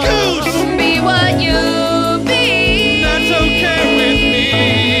teeth goose. Be what you'll be. That's okay with me.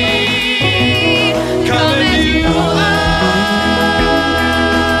 Come as you are.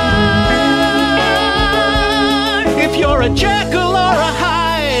 If you're a Jekyll or a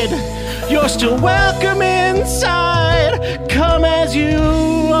Hyde, you're still welcome inside. Come as you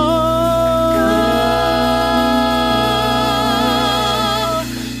are.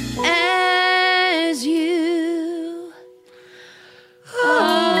 As you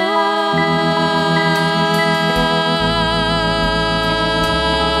are.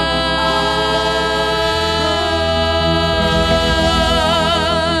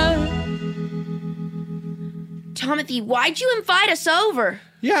 Timothy, why'd you invite us over?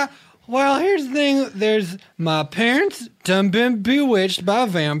 Yeah, well, here's the thing. There's my parents done been bewitched by a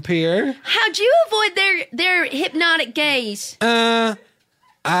vampire. How'd you avoid their hypnotic gaze?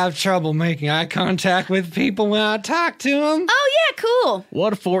 I have trouble making eye contact with people when I talk to them. Oh, yeah, cool.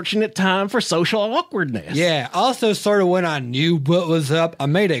 What a fortunate time for social awkwardness. Yeah, also sort of when I knew what was up, I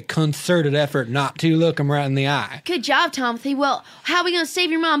made a concerted effort not to look them right in the eye. Good job, Timothy. Well, how are we going to save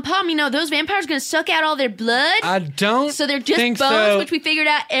your mom and pop? You know, those vampires are going to suck out all their blood. I don't So they're just think bones, so. which we figured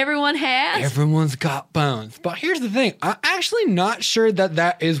out everyone has. Everyone's got bones. But here's the thing. I'm actually not sure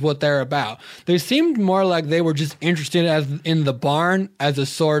that is what they're about. They seemed more like they were just interested in the barn as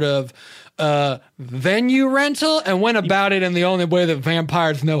a sort of venue rental and went about it in the only way that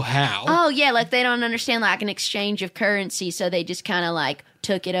vampires know how. Oh, yeah, like they don't understand like an exchange of currency, so they just kind of like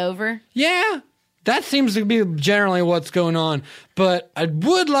took it over. Yeah, that seems to be generally what's going on. But I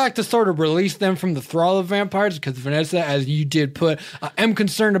would like to sort of release them from the thrall of vampires because, Vanessa, as you did put, I am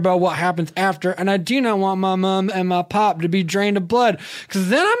concerned about what happens after, and I do not want my mom and my pop to be drained of blood because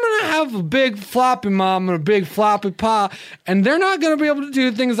then I'm going to have a big floppy mom and a big floppy pop, and they're not going to be able to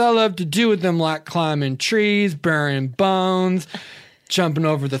do things I love to do with them, like climbing trees, burying bones, jumping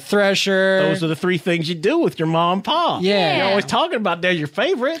over the thresher. Those are the three things you do with your mom and pop. Yeah. You're always talking about they're your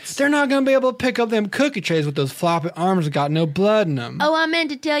favorites. They're not going to be able to pick up them cookie trays with those floppy arms that got no blood in them. Oh, I meant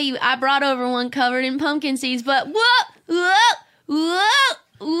to tell you, I brought over one covered in pumpkin seeds, but whoa.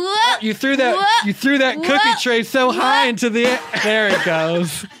 You threw that cookie tray so high into the air. There it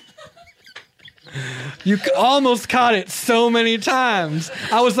goes. You almost caught it so many times.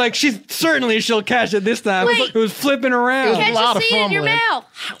 I was like, she'll catch it this time. Wait. It was flipping around. Catch a seed in your mouth.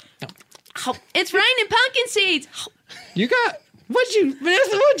 It's raining pumpkin seeds. You got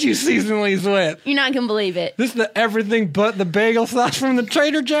Vanessa, what'd you season these with? You're not gonna believe it. This is the everything but the bagel sauce from the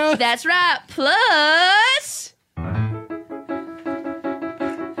Trader Joe's? That's right. Plus,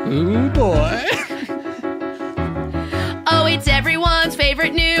 ooh boy. oh, it's everyone's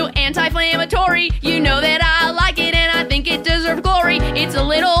favorite new anti-inflammatory. You know that I like it and I think it deserves glory. It's a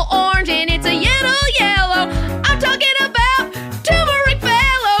little orange and it's a little yellow. I'm talking about turmeric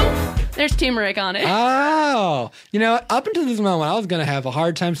fellow. There's turmeric on it. Oh, up until this moment, I was going to have a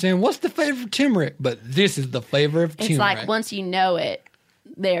hard time saying, what's the flavor of turmeric? But this is the flavor of turmeric. It's like once you know it,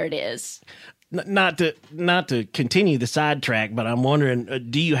 there it is. Not to continue the sidetrack, but I'm wondering,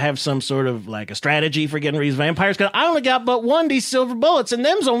 do you have some sort of like a strategy for getting rid of these vampires? Because I only got but one of these silver bullets, and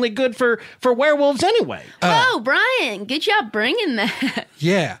them's only good for werewolves anyway. Oh, Brian, good job bringing that.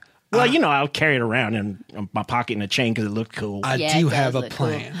 Yeah. Well, I'll carry it around in my pocket in a chain because it looked cool. I do have a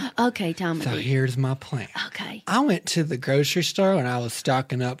plan. Cool. Okay, tell me. So here's my plan. Okay. I went to the grocery store and I was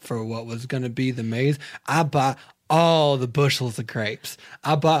stocking up for what was going to be the maze. I bought all the bushels of grapes.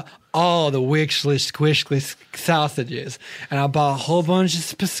 I bought all the wixly squishly sausages. And I bought a whole bunch of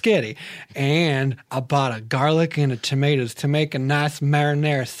spaghetti. And I bought a garlic and a tomatoes to make a nice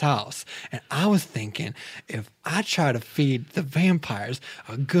marinara sauce. And I was thinking, if I try to feed the vampires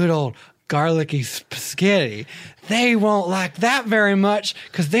a good old garlicky spaghetti, they won't like that very much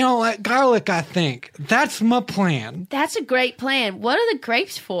because they don't like garlic, I think. That's my plan. That's a great plan. What are the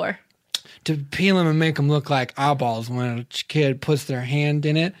grapes for? To peel them and make them look like eyeballs when a kid puts their hand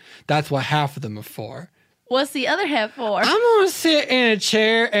in it. That's what half of them are for. What's the other half for? I'm going to sit in a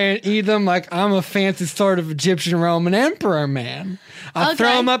chair and eat them like I'm a fancy sort of Egyptian Roman emperor, man. I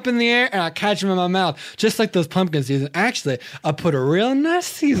throw them up in the air and I catch them in my mouth, just like those pumpkin seeds. Actually, I put a real nice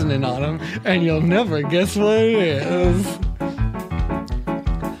seasoning on them, and you'll never guess what it is.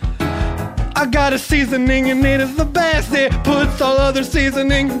 I got a seasoning and it is the best. It puts all other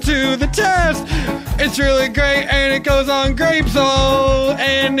seasoning to the test. It's really great and it goes on grapes. Oh,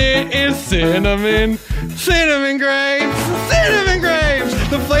 and it is cinnamon. Cinnamon grapes. Cinnamon grapes.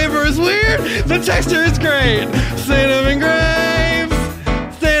 The flavor is weird. The texture is great. Cinnamon grapes.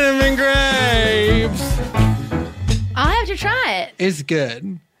 Cinnamon grapes. I'll have to try it. It's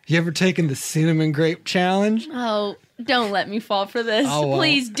good. You ever taken the cinnamon grape challenge? Oh, don't let me fall for this. Oh,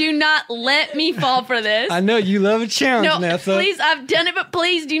 please do not let me fall for this. I know you love a challenge, No, Nessa. please, I've done it, but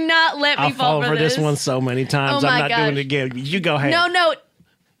please do not let me I'll fall for this one so many times. Oh my I'm not gosh. doing it again. You go ahead. No,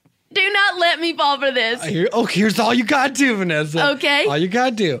 do not let me fall for this. Here's all you gotta do, Vanessa. Okay. All you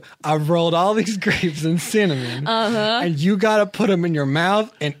gotta do. I've rolled all these grapes in cinnamon. And you gotta put them in your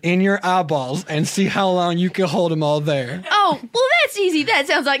mouth and in your eyeballs and see how long you can hold them all there. Oh, well, that's easy. That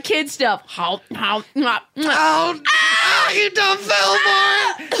sounds like kid stuff. Oh, you don't fell for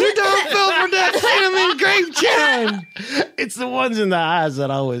it. You don't fell for that cinnamon grape challenge. It's the ones in the eyes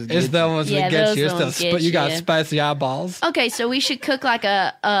that always get It's the ones Yeah, that get those you. It's ones the get you got you. spicy eyeballs. Okay, so we should cook like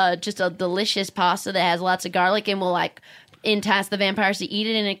just a delicious pasta that has lots of garlic, and we'll like entice the vampires to eat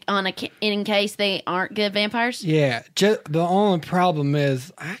it in case they aren't good vampires. Yeah, the only problem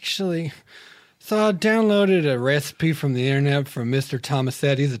is actually So I downloaded a recipe from the internet from Mr.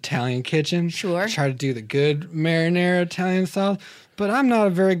 Tomasetti's Italian Kitchen. Sure. Try to do the good marinara Italian sauce, but I'm not a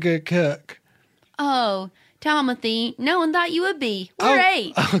very good cook. Oh, Timothy, no one thought you would be. We're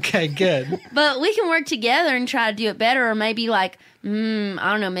 8. Okay, good. But we can work together and try to do it better, or maybe like, I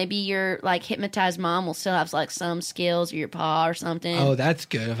don't know, maybe your like hypnotized mom will still have like some skills, or your pa or something. Oh, that's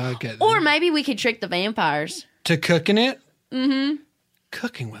good if I get Or maybe we could trick the vampires. to cooking it. Mm-hmm.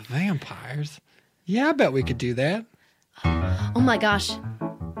 Cooking with vampires? Yeah, I bet we could do that. Oh my gosh.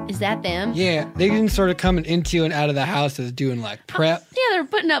 Is that them? Yeah, they can sort of coming into you and out of the house as doing like prep. Yeah, they're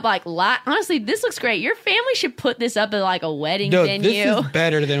putting up like light. Honestly, this looks great. Your family should put this up at like a wedding No, venue. this is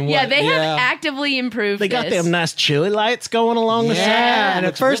better than what. Yeah, they have actively improved They got this. them nice chili lights going along the side. And at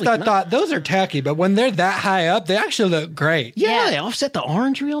Looks first really I thought those are tacky, but when they're that high up, they actually look great. Yeah, they offset the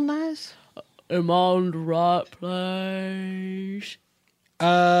orange real nice. Am I on the right place?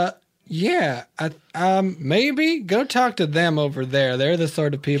 Yeah. Maybe go talk to them over there. They're the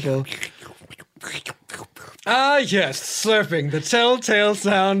sort of people. Ah, yes, slurping, the telltale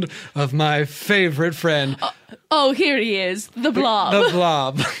sound of my favorite friend. Oh, here he is, the blob. The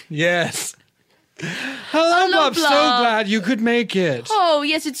blob. Yes. Hello, Blob. So glad you could make it. Oh,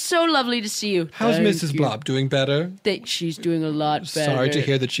 yes, it's so lovely to see you. How's Thank Mrs. you. Blob? Doing better? She's doing a lot better. Sorry to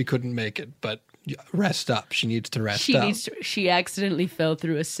hear that she couldn't make it, but rest up. She needs to rest up. She accidentally fell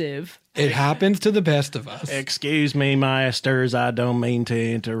through a sieve. It happens to the best of us. Excuse me, masters, I don't mean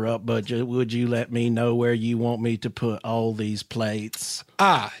to interrupt, but would you let me know where you want me to put all these plates?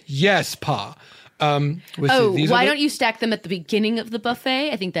 Ah, yes, Pa. Why don't you stack them at the beginning of the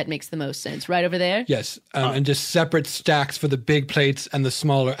buffet? I think that makes the most sense. Right over there? Yes, and just separate stacks for the big plates and the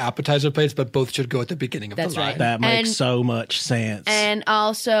smaller appetizer plates, but both should go at the beginning of That's the line. right. That makes And- so much sense. And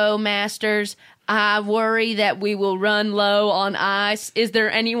also, masters, I worry that we will run low on ice. Is there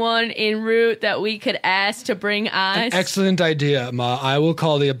anyone en route that we could ask to bring ice? An excellent idea, Ma. I will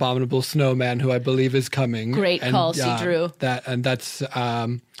call the abominable snowman, who I believe is coming. Great call, C. Drew. That's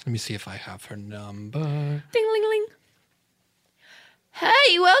let me see if I have her number. Ding, ling, ling.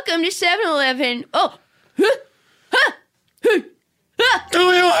 Hey, welcome to 7-Eleven. Oh, do you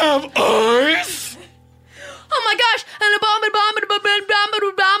have ice? Oh my gosh, an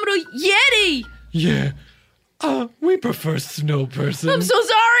abominable Yeti. Yeah. We prefer snow person. I'm so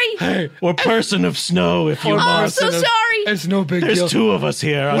sorry. Hey, or person of snow, if you Oh, want. I'm so sorry. It's no big There's deal. two of us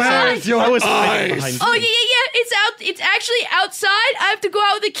here. Where is your ice? Oh, yeah. It's out. It's actually outside. I have to go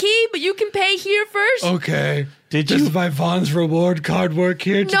out with a key, but you can pay here first. Okay. Did Does my Vaughn's reward card work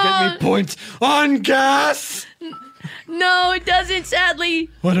here to get me points on gas? No, it doesn't, sadly.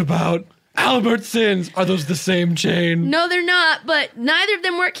 What about Albertsons? Are those the same chain? No, they're not, but neither of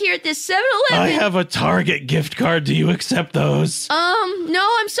them work here at this 7-Eleven. I have a Target gift card. Do you accept those? No,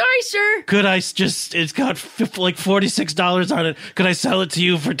 I'm sorry, sir. Could I just, it's got like $46 on it. Could I sell it to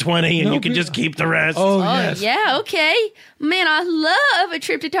you for $20 and you can just keep the rest? Oh, yes. Yeah, okay. Man, I love a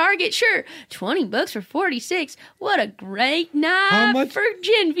trip to Target. Sure, $20 for 46. What a great night for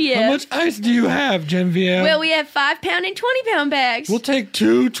Genevieve. How much ice do you have, Genevieve? Well, we have 5-pound and 20-pound bags. We'll take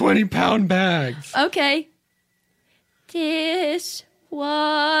 2 20-pound bags. Okay. This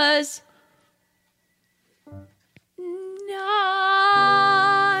was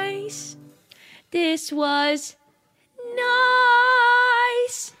nice. This was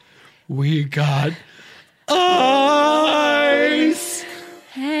nice. We got ice.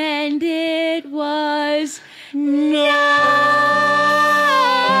 And it was nice.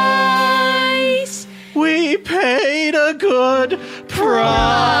 We paid a good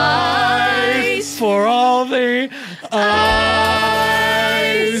price for all the ice.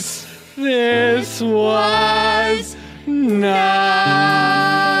 This was nice.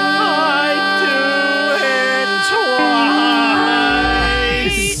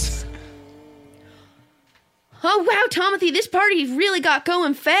 Oh, wow, Timothy, this party really got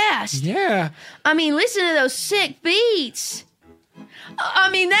going fast. Yeah. I mean, listen to those sick beats. I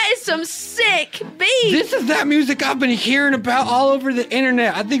mean, that is some sick beats. This is that music I've been hearing about all over the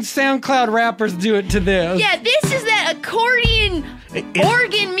internet. I think SoundCloud rappers do it to this. Yeah, this is that accordion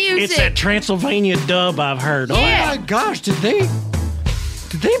organ music. It's that Transylvania dub I've heard. Yeah. Oh my gosh, did they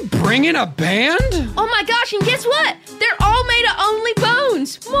bring in a band? Oh my gosh, and guess what? They're all made of only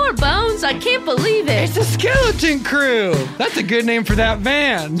bones. More bones, I can't believe it. It's the Skeleton Crew. That's a good name for that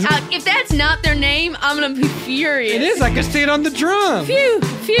band. If that's not their name, I'm gonna be furious. It is. I can see it on the drum. Phew,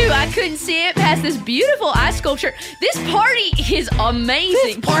 I couldn't see it past this beautiful ice sculpture. This party is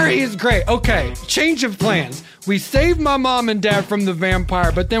amazing. This party is great. Okay, change of plans. We save my mom and dad from the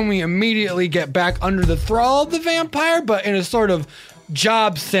vampire, but then we immediately get back under the thrall of the vampire, but in a sort of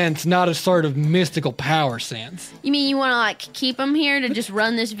job sense, not a sort of mystical power sense. You mean you want to like keep them here to just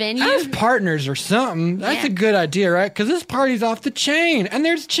run this venue? As partners or something. That's a good idea, right? Because this party's off the chain, and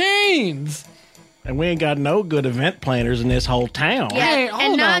there's chains. And we ain't got no good event planners in this whole town. Yeah, Hey, and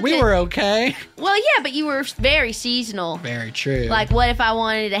hold not on. We to- were okay. Well, yeah, but you were very seasonal. Very true. Like, what if I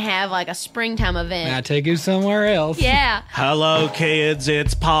wanted to have like a springtime event? May I take you somewhere else? Yeah. Hello, kids.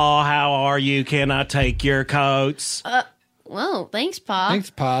 It's Paul. How are you? Can I take your coats? Well, thanks, Pa.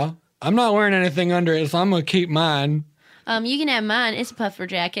 Thanks, Pa. I'm not wearing anything under it, so I'm going to keep mine. You can have mine. It's a puffer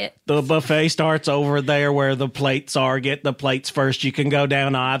jacket. The buffet starts over there where the plates are. Get the plates first. You can go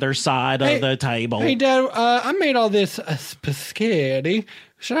down either side of the table. Hey, Dad, I made all this spaghetti.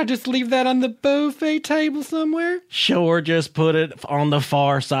 Should I just leave that on the buffet table somewhere? Sure, just put it on the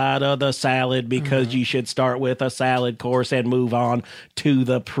far side of the salad because you should start with a salad course and move on to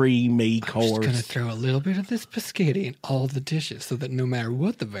the pre-me course. I'm just going to throw a little bit of this spaghetti in all the dishes so that no matter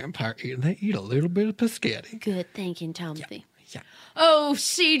what the vampire eat, they eat a little bit of spaghetti. Good thinking, Timothy. Yeah. Oh,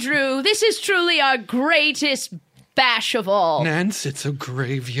 Seadrew, this is truly our greatest bash of all. Nance, it's a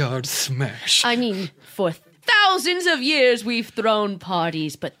graveyard smash. I mean, for thousands of years we've thrown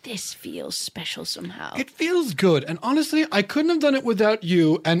parties, but this feels special somehow. It feels good, and honestly, I couldn't have done it without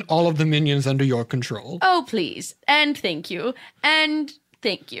you and all of the minions under your control. Oh, please. And thank you. And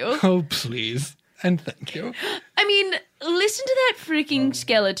thank you. Oh, please. And thank you. I mean, listen to that freaking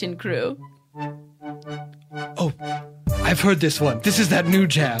skeleton crew. Oh, I've heard this one. This is that new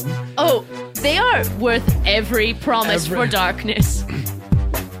jam. Oh, they are worth every promise for darkness.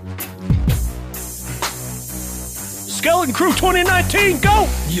 Skeleton Crew 2019, go!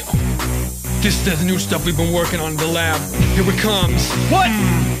 Yeah. This is the new stuff we've been working on in the lab. Here it comes. What?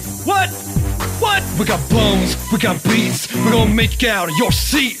 What? We got bones, we got beats, we're gonna make out of your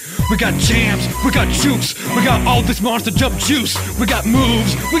seat. We got jams, we got juice, we got all this monster jump juice. We got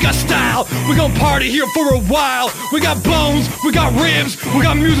moves, we got style, we gonna party here for a while. We got bones, we got ribs, we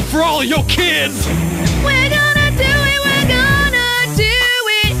got music for all of your kids. We're gonna do it, we're gonna do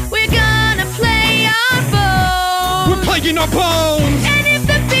it. We're gonna play our bones. We're playing our bones. And if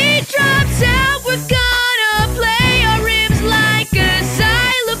the beat drops out, we're gonna play our ribs like a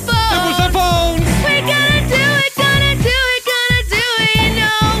xylophone. It was our bones. We're gonna do it, gonna do it, gonna do it. You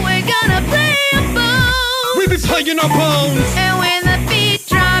know we're gonna play our bones. We be playing our bones. And when the beat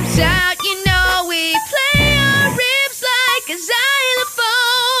drops out, you know we play our ribs like a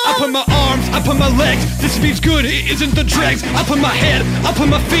xylophone. I put my arms, I put my legs. This beat's good, it isn't the dregs. I put my head, I put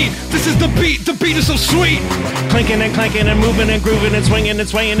my feet. This is the beat is so sweet. Clinking and clanking and moving and grooving and swinging and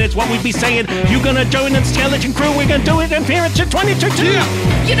swaying. It's what we be saying. You gonna join the Skeleton Crew? We gonna do it in here at 2022. Yeah.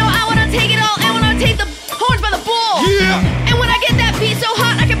 You know I wanna take it all, I wanna take the horns by the bull. Yeah. And when I get that beat so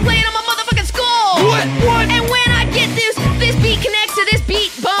hot, I can play it on my motherfucking skull. What? And when I get this beat connects to this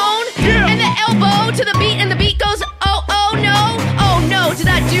beat bone. Yeah. And the elbow to the beat, and the beat goes, oh no, did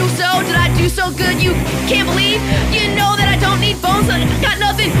I do so? Did I do so good? You can't believe? You know that I don't need bones. I got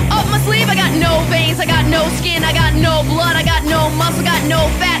nothing up my sleeve. I got no veins, I got no skin, I got no blood, I got no muscle, got no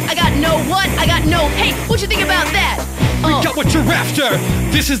fat, I got no what? I got no, hey, what you think about that? We got what you're after.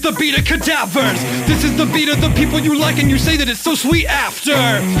 This is the beat of cadavers. This is the beat of the people you like and you say that it's so sweet after.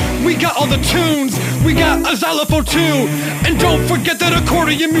 We got all the tunes. We got a xylophone too. And don't forget that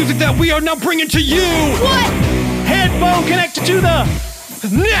accordion music that we are now bringing to you. What? Head bone connected to the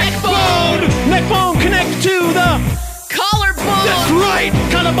neck bone. Neck bone connected to the collarbone. That's right.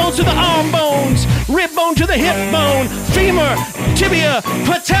 Collarbones to the arm bones. Rib bone to the hip bone. Femur, tibia,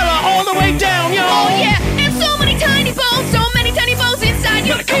 patella, all the way down, yo. Oh yeah, and so many tiny bones inside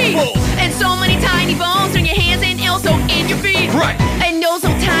your feet. And so many tiny bones in your hands and also in your feet. Right. And those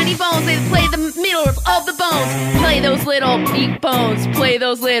little tiny bones, they play the middle of the bones. Play those little beat bones. Play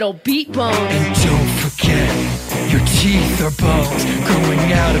those little beat bones. And don't forget, your teeth are bones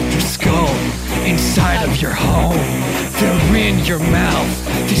growing out of your skull, inside of your home. They're in your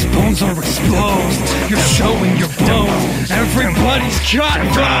mouth. These bones are exposed. You're showing your bones. Everybody's got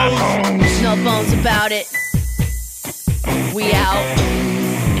bones. No bones about it. We out.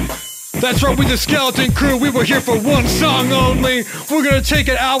 That's right, we the Skeleton Crew. We were here for one song only. We're gonna take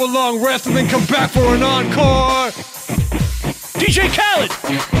an hour-long rest and then come back for an encore. DJ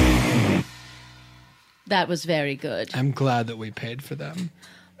Khaled. That was very good. I'm glad that we paid for them.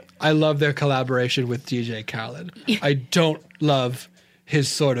 I love their collaboration with DJ Khaled. I don't love his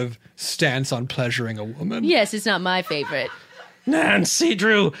sort of stance on pleasuring a woman. Yes, it's not my favorite. Nancy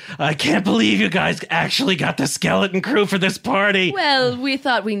Drew, I can't believe you guys actually got the Skeleton Crew for this party. Well, we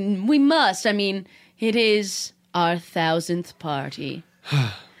thought we must. I mean, it is our 1000th party.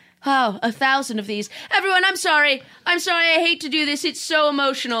 Oh, 1,000 of these. Everyone, I'm sorry. I hate to do this. It's so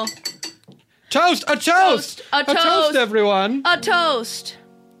emotional. Toast! A toast! A toast, everyone! A toast.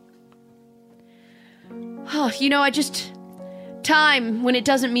 Oh, time, when it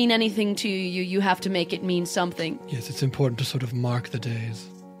doesn't mean anything to you, you have to make it mean something. Yes, it's important to sort of mark the days.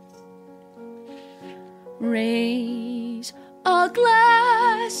 Raise a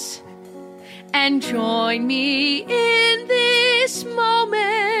glass and join me in this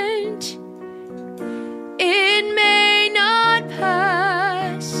moment. It may not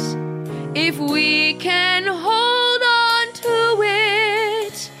pass if we can hold on to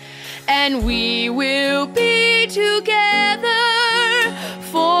it, and we will be together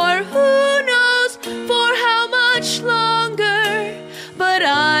for who knows for how much longer. But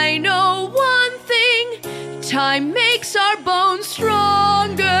I know one thing, time makes our bones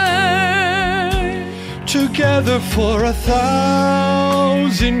stronger. Together for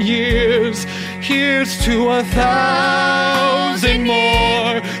 1,000 years, here's to 1,000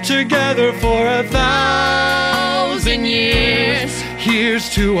 more. Together for 1,000 years, here's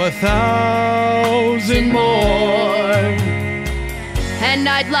to 1,000 more. And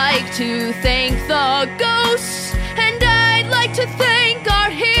I'd like to thank the ghosts, and I'd like to thank our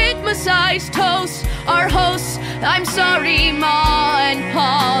hypnotized toasts, our hosts. I'm sorry, Ma and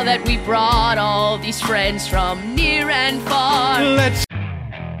Pa, that we brought all these friends from near and far.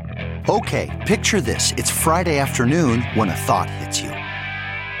 Okay, picture this. It's Friday afternoon when a thought hits you.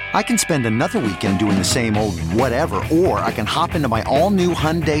 I can spend another weekend doing the same old whatever, or I can hop into my all-new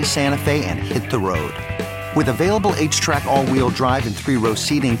Hyundai Santa Fe and hit the road. With available H-Track all-wheel drive and 3-row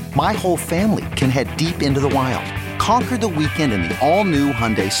seating, my whole family can head deep into the wild. Conquer the weekend in the all-new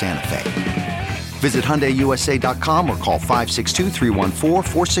Hyundai Santa Fe. Visit HyundaiUSA.com or call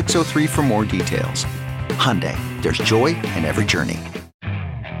 562-314-4603 for more details. Hyundai, there's joy in every journey.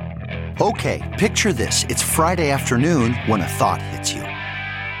 Okay, picture this. It's Friday afternoon when a thought hits you.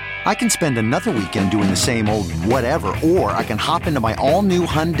 I can spend another weekend doing the same old whatever, or I can hop into my all-new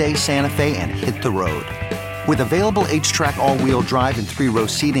Hyundai Santa Fe and hit the road. With available H-Track all-wheel drive and 3-row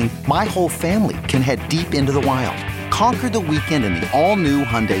seating, my whole family can head deep into the wild. Conquer the weekend in the all-new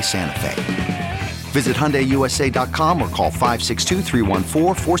Hyundai Santa Fe. Visit HyundaiUSA.com or call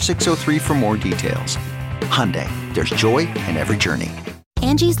 562-314-4603 for more details. Hyundai, there's joy in every journey.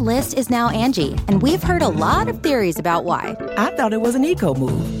 Angie's List is now Angie, and we've heard a lot of theories about why. I thought it was an eco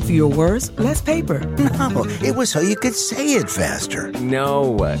move. Fewer words, less paper. No, it was so you could say it faster.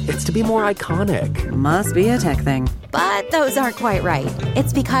 No, it's to be more iconic. Must be a tech thing. But those aren't quite right.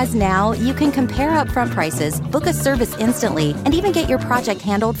 It's because now you can compare upfront prices, book a service instantly, and even get your project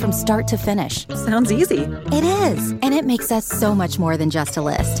handled from start to finish. Sounds easy. It is, and it makes us so much more than just a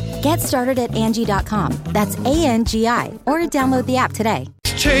list. Get started at Angie.com. That's ANGI, or download the app today.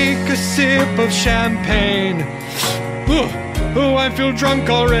 Take a sip of champagne. Oh, I feel drunk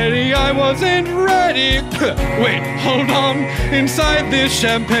already. I wasn't ready. Wait, hold on. Inside this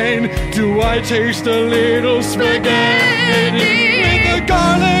champagne, do I taste a little spaghetti with a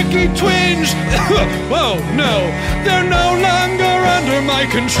garlicky twinge? Whoa, no, they're no longer under my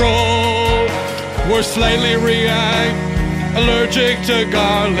control. We're slightly allergic to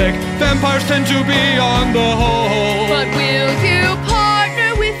garlic. Vampires tend to be on the whole. But will you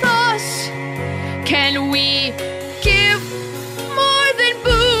partner with us? Can we give more than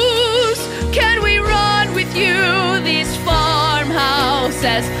booze? Can we run with you this farmhouse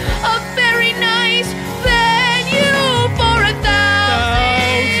as a very nice venue for 1,000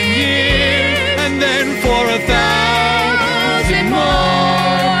 years? And then for 1,000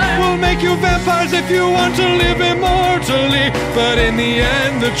 more. We'll make you vampires if you want to live immortally. But in the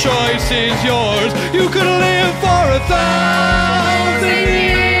end, the choice is yours. You could live for 1,000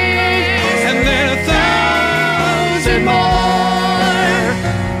 years, and then 1,000 more.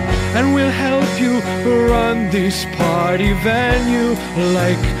 And we'll help you run this party venue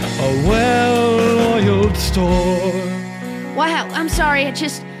like a well-oiled store. Wow, I'm sorry.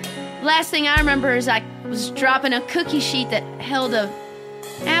 Last thing I remember is I was dropping a cookie sheet that held a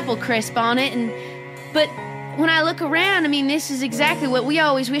apple crisp on it, but when I look around, I mean, this is exactly what we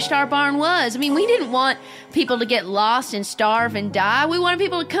always wished our barn was. I mean, we didn't want people to get lost and starve and die. We wanted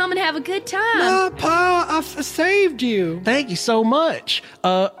people to come and have a good time. No, Pa, I've saved you. Thank you so much.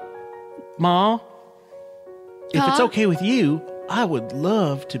 Ma, if it's okay with you, I would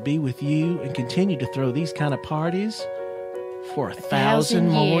love to be with you and continue to throw these kind of parties for 1,000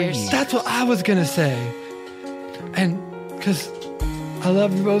 more years. That's what I was gonna say. And because I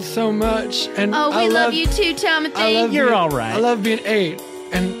love you both so much. And we love you too, Timothy. You're all right. I love being 8.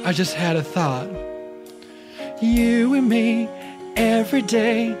 And I just had a thought. You and me, every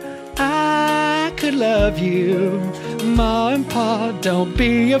day, could love you. Ma and Pa, don't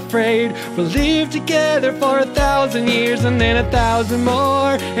be afraid. We'll live together for 1,000 years and then 1,000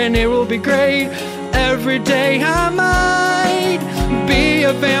 more, and it will be great. Every day I might be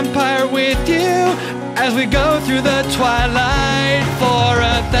a vampire with you as we go through the twilight for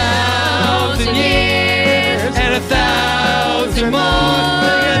 1,000 years and 1,000 more.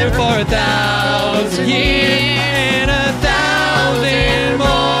 Together for 1,000 years and 1,000 more.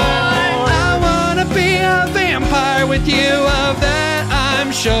 I wanna be a vampire with you, of that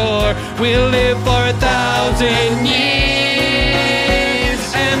I'm sure. We'll live for 1,000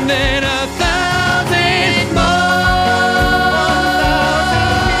 years and then 1,000 more.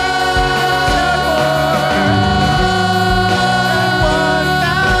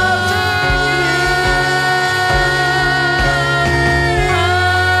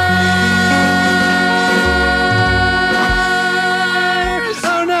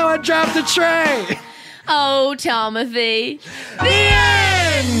 Drop the tray. Oh, Timothy. The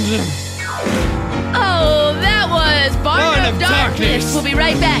end. Oh, that was Barn of Darkness. We'll be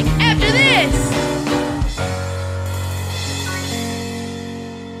right back after this.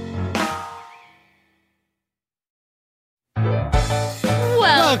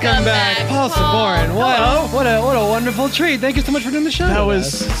 Welcome back, Paul Sabourin. What a wonderful treat. Thank you so much for doing the show. That was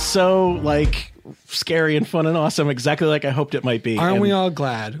so scary and fun and awesome, exactly like I hoped it might be. Aren't we all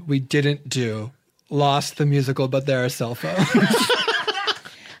glad we didn't do Lost the musical, but there are cell phones?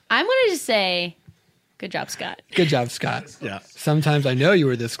 I'm going to just say, good job, Scott. Good job, Scott. Yeah. Sometimes I know you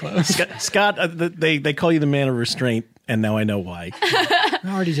were this close. Scott, they call you the man of restraint, and now I know why. I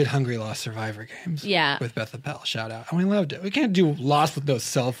already did Hungry Lost Survivor games. Yeah. With Beth Appel. Shout out. And we loved it. We can't do Lost with those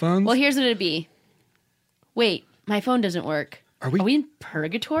cell phones. Well, here's what it'd be. Wait, my phone doesn't work. Are we in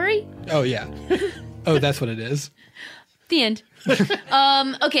purgatory? Oh, yeah. Oh, that's what it is. The end.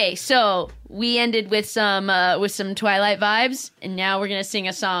 Okay, so we ended with some Twilight vibes, and now we're gonna sing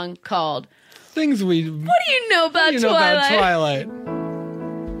a song called Things We... What do you know about Twilight?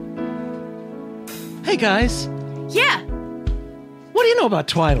 Hey, guys. Yeah. What do you know about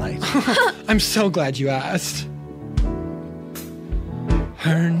Twilight? I'm so glad you asked.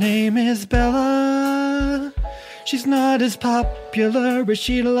 Her name is Bella. She's not as popular as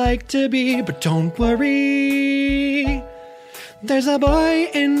she'd like to be, but don't worry. There's a boy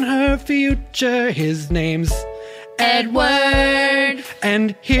in her future, his name's Edward.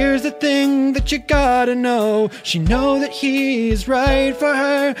 And here's the thing that you gotta know. She know that he's right for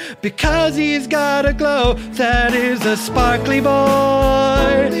her because he's got a glow that is a sparkly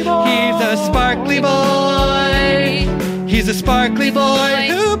boy. He's a sparkly boy. He's a sparkly boy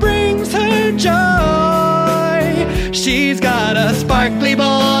who brings her joy. She's got a sparkly boy.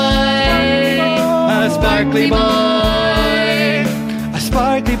 A sparkly boy. A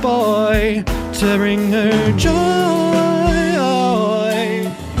sparkly boy to bring her joy.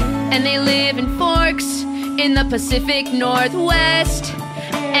 And they live in Forks in the Pacific Northwest.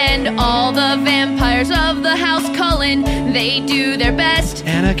 And all the vampires of the House Cullen, they do their best.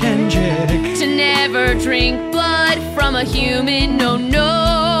 Anna Kendrick. To never drink blood from a human, no,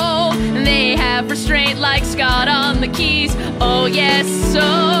 no. They have restraint like Scott on the keys, oh yes, so.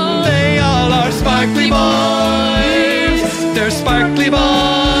 They all are sparkly boys. They're sparkly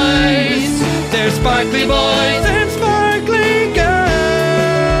boys. They're sparkly boys and sparkly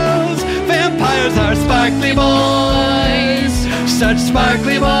girls. Vampires are sparkly boys. Such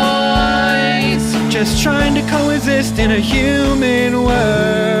sparkly boys. Just trying to coexist in a human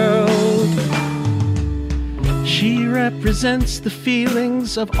world. She represents the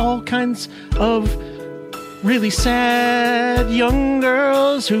feelings of all kinds of really sad young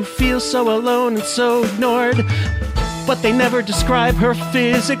girls who feel so alone and so ignored. But they never describe her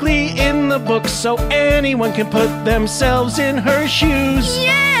physically in the book, so anyone can put themselves in her shoes.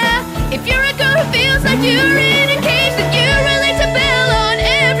 Yeah, if you're a girl who feels like you're in a cage, then you relate to Belle on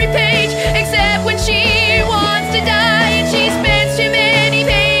every page, except when she wants to die and she spends too many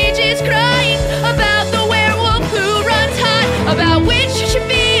pages crying about the werewolf who runs hot, about which you should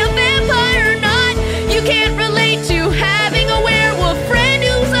be a vampire or not. You can't relate to having a werewolf friend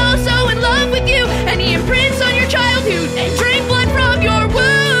who's also in love with you, and he imprints on your childhood and drink blood from your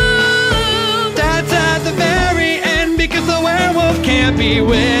womb. That's at the very end because the werewolf can't be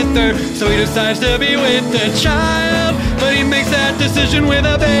with her, so he decides to be with the child, but he makes that decision with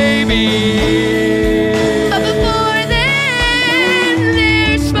a baby. But before then,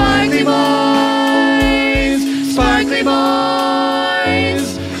 there's sparkly boys, sparkly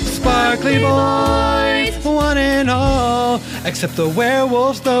boys, sparkly boys, one and all, except the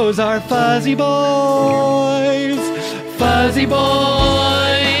werewolves, those are fuzzy boys, fuzzy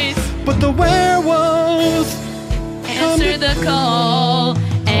boys, but the werewolves answer the call,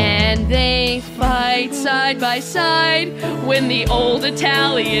 and they fight side by side when the old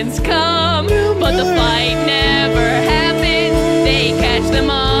Italians come. But the fight never happens. They catch them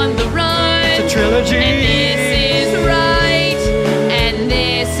on the run. It's a trilogy. And this is right, and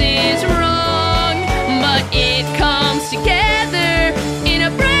this is wrong. But it comes together in a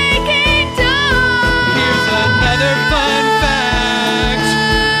breaking dawn. Here's another fun fact.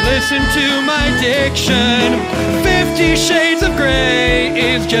 Listen to my diction. 50 Shades of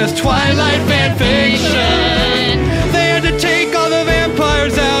Grey is just Twilight fan fiction. They had to take all the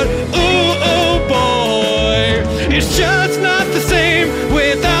vampires out. Ooh, oh boy. It's just not the same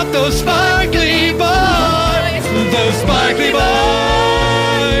without those sparkly boys. Those sparkly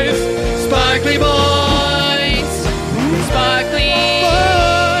boys. Sparkly boys. Sparkly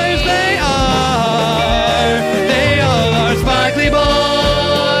boys. They all are sparkly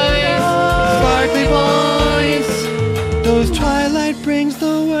boys. Sparkly boys. Those Twilight brings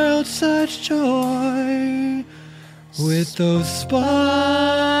the world such joy with those sparkly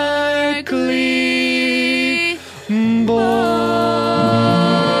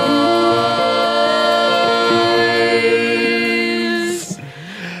boys.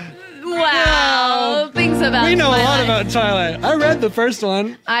 Wow. Things about We know a lot Twilight. about Twilight. I read the first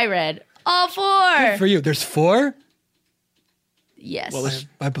one. I read all 4. Good for you. There's 4? Yes. Well,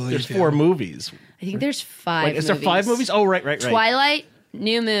 I believe there's you. 4 movies. I think there's 5 Wait, is there 5 movies? Oh, right. Twilight,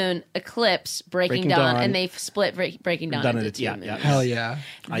 New Moon, Eclipse, Breaking Dawn, and they've split Breaking Dawn Done into it, 2 yeah, movies. yeah. Hell yeah.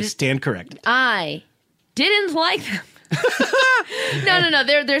 I stand corrected. I didn't like them. No.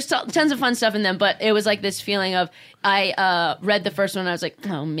 There's tons of fun stuff in them, but it was like this feeling of I read the first one and I was like,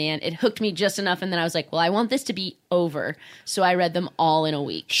 oh man, it hooked me just enough, and then I was like, well, I want this to be over, so I read them all in a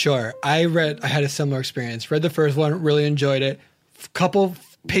week. Sure. I had a similar experience. Read the first one, really enjoyed it. Couple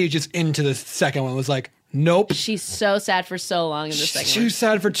pages into the second one was like, nope. She's so sad for so long in the second Too one.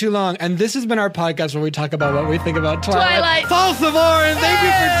 sad for too long. And this has been our podcast where we talk about what we think about Twilight. Paul Savorin, thank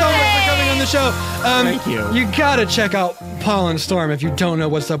you for so much for coming on the show. Thank you. You gotta check out Paul and Storm if you don't know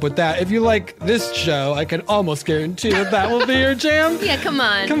what's up with that. If you like this show, I can almost guarantee that will be your jam. Yeah, come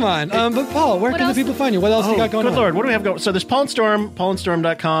on. Come on. But Paul, where can the people find you? What else you got going good on? Lord, what do we have going? So there's Paul and Storm,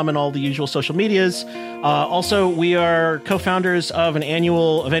 paulandstorm.com, and all the usual social medias. Also, we are co-founders of an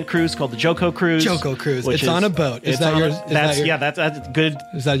annual event cruise called the Joko Cruise. Joko Cruise. which It's on a boat. Is that yours? That's good.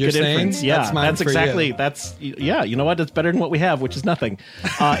 Is that your good saying? inference. Yeah, That's mine for exactly. you. That's yeah. You know what? It's better than what we have, which is nothing.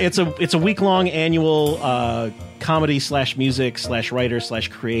 It's a week-long annual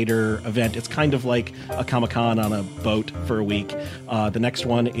comedy/music/writer/creator event. It's kind of like a Comic-Con on a boat for a week. The next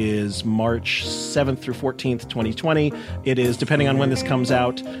one is March 7th through 14th, 2020. It is, depending on when this comes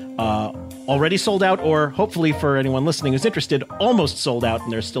out, already sold out, or hopefully for anyone listening who's interested, almost sold out,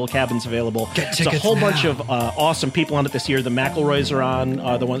 and there's still cabins available. Get There's a tickets whole now. bunch of awesome people on it this year. The McElroys are on,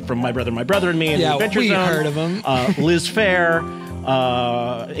 the one from My Brother and Me, and Yeah, the Adventure we Zone. heard of 'em. Liz Fair,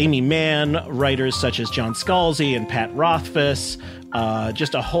 Amy Mann, writers such as John Scalzi and Pat Rothfuss.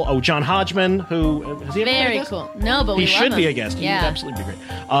 Just a whole John Hodgman, who has he ever been a Very guest? cool. No, but we He love should be him. a guest. Yeah. He'd absolutely be great.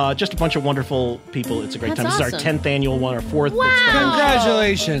 Just a bunch of wonderful people. It's a great That's time. This is our awesome. 10th annual one, or 4th. Wow.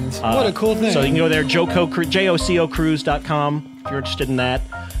 Congratulations. What a cool thing. So you can go there, jococruise.com if you're interested in that.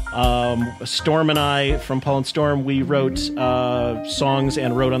 Storm and I from Paul and Storm, we wrote songs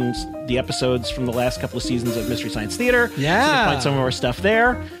and wrote on the episodes from the last couple of seasons of Mystery Science Theater. Yeah. So you can find some of our stuff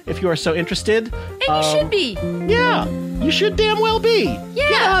there if you are so interested. And you should be. Yeah, you should damn well be. Yeah.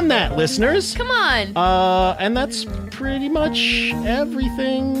 Get on that, listeners. Come on. And that's pretty much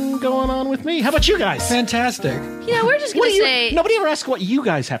everything going on with me. How about you guys? Fantastic. We're just going to say... Nobody ever asks what you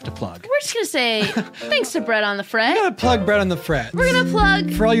guys have to plug. We're just going to say thanks to Brett on the Fret. We're going to plug Brett on the Fret. We're going to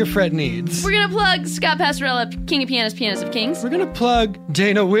plug... For all your fret needs. We're going to plug Scott Passarella, King of Pianists, Pianist of Kings. We're going to plug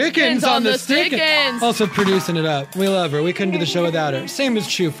Dana Wickens on the Stickins. Stickins. Also producing it up. We love her. We couldn't do the show without her. Same is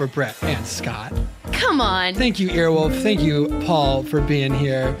true for Brett and Scott. Come on. Thank you, Earwolf. Thank you, Paul, for being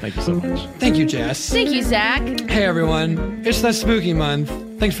here. Thank you so much. Thank you, Jess. Thank you, Zach. Hey, everyone. It's that spooky month.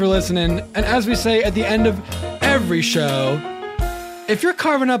 Thanks for listening. And as we say at the end of every show, if you're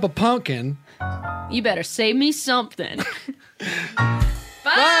carving up a pumpkin, You better save me something.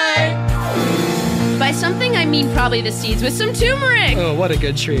 Bye. By something, I mean probably the seeds with some turmeric. oh, what a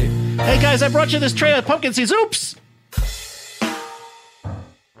good treat. Hey guys, I brought you this tray of pumpkin seeds. Oops!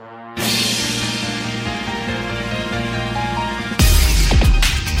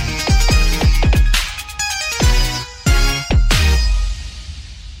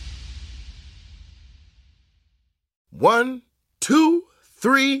 One, two,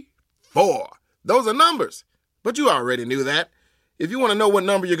 three, four. Those are numbers. But you already knew that. If you want to know what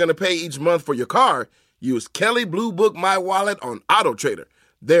number you're going to pay each month for your car, use Kelley Blue Book My Wallet on AutoTrader.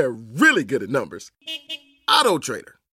 They're really good at numbers. AutoTrader.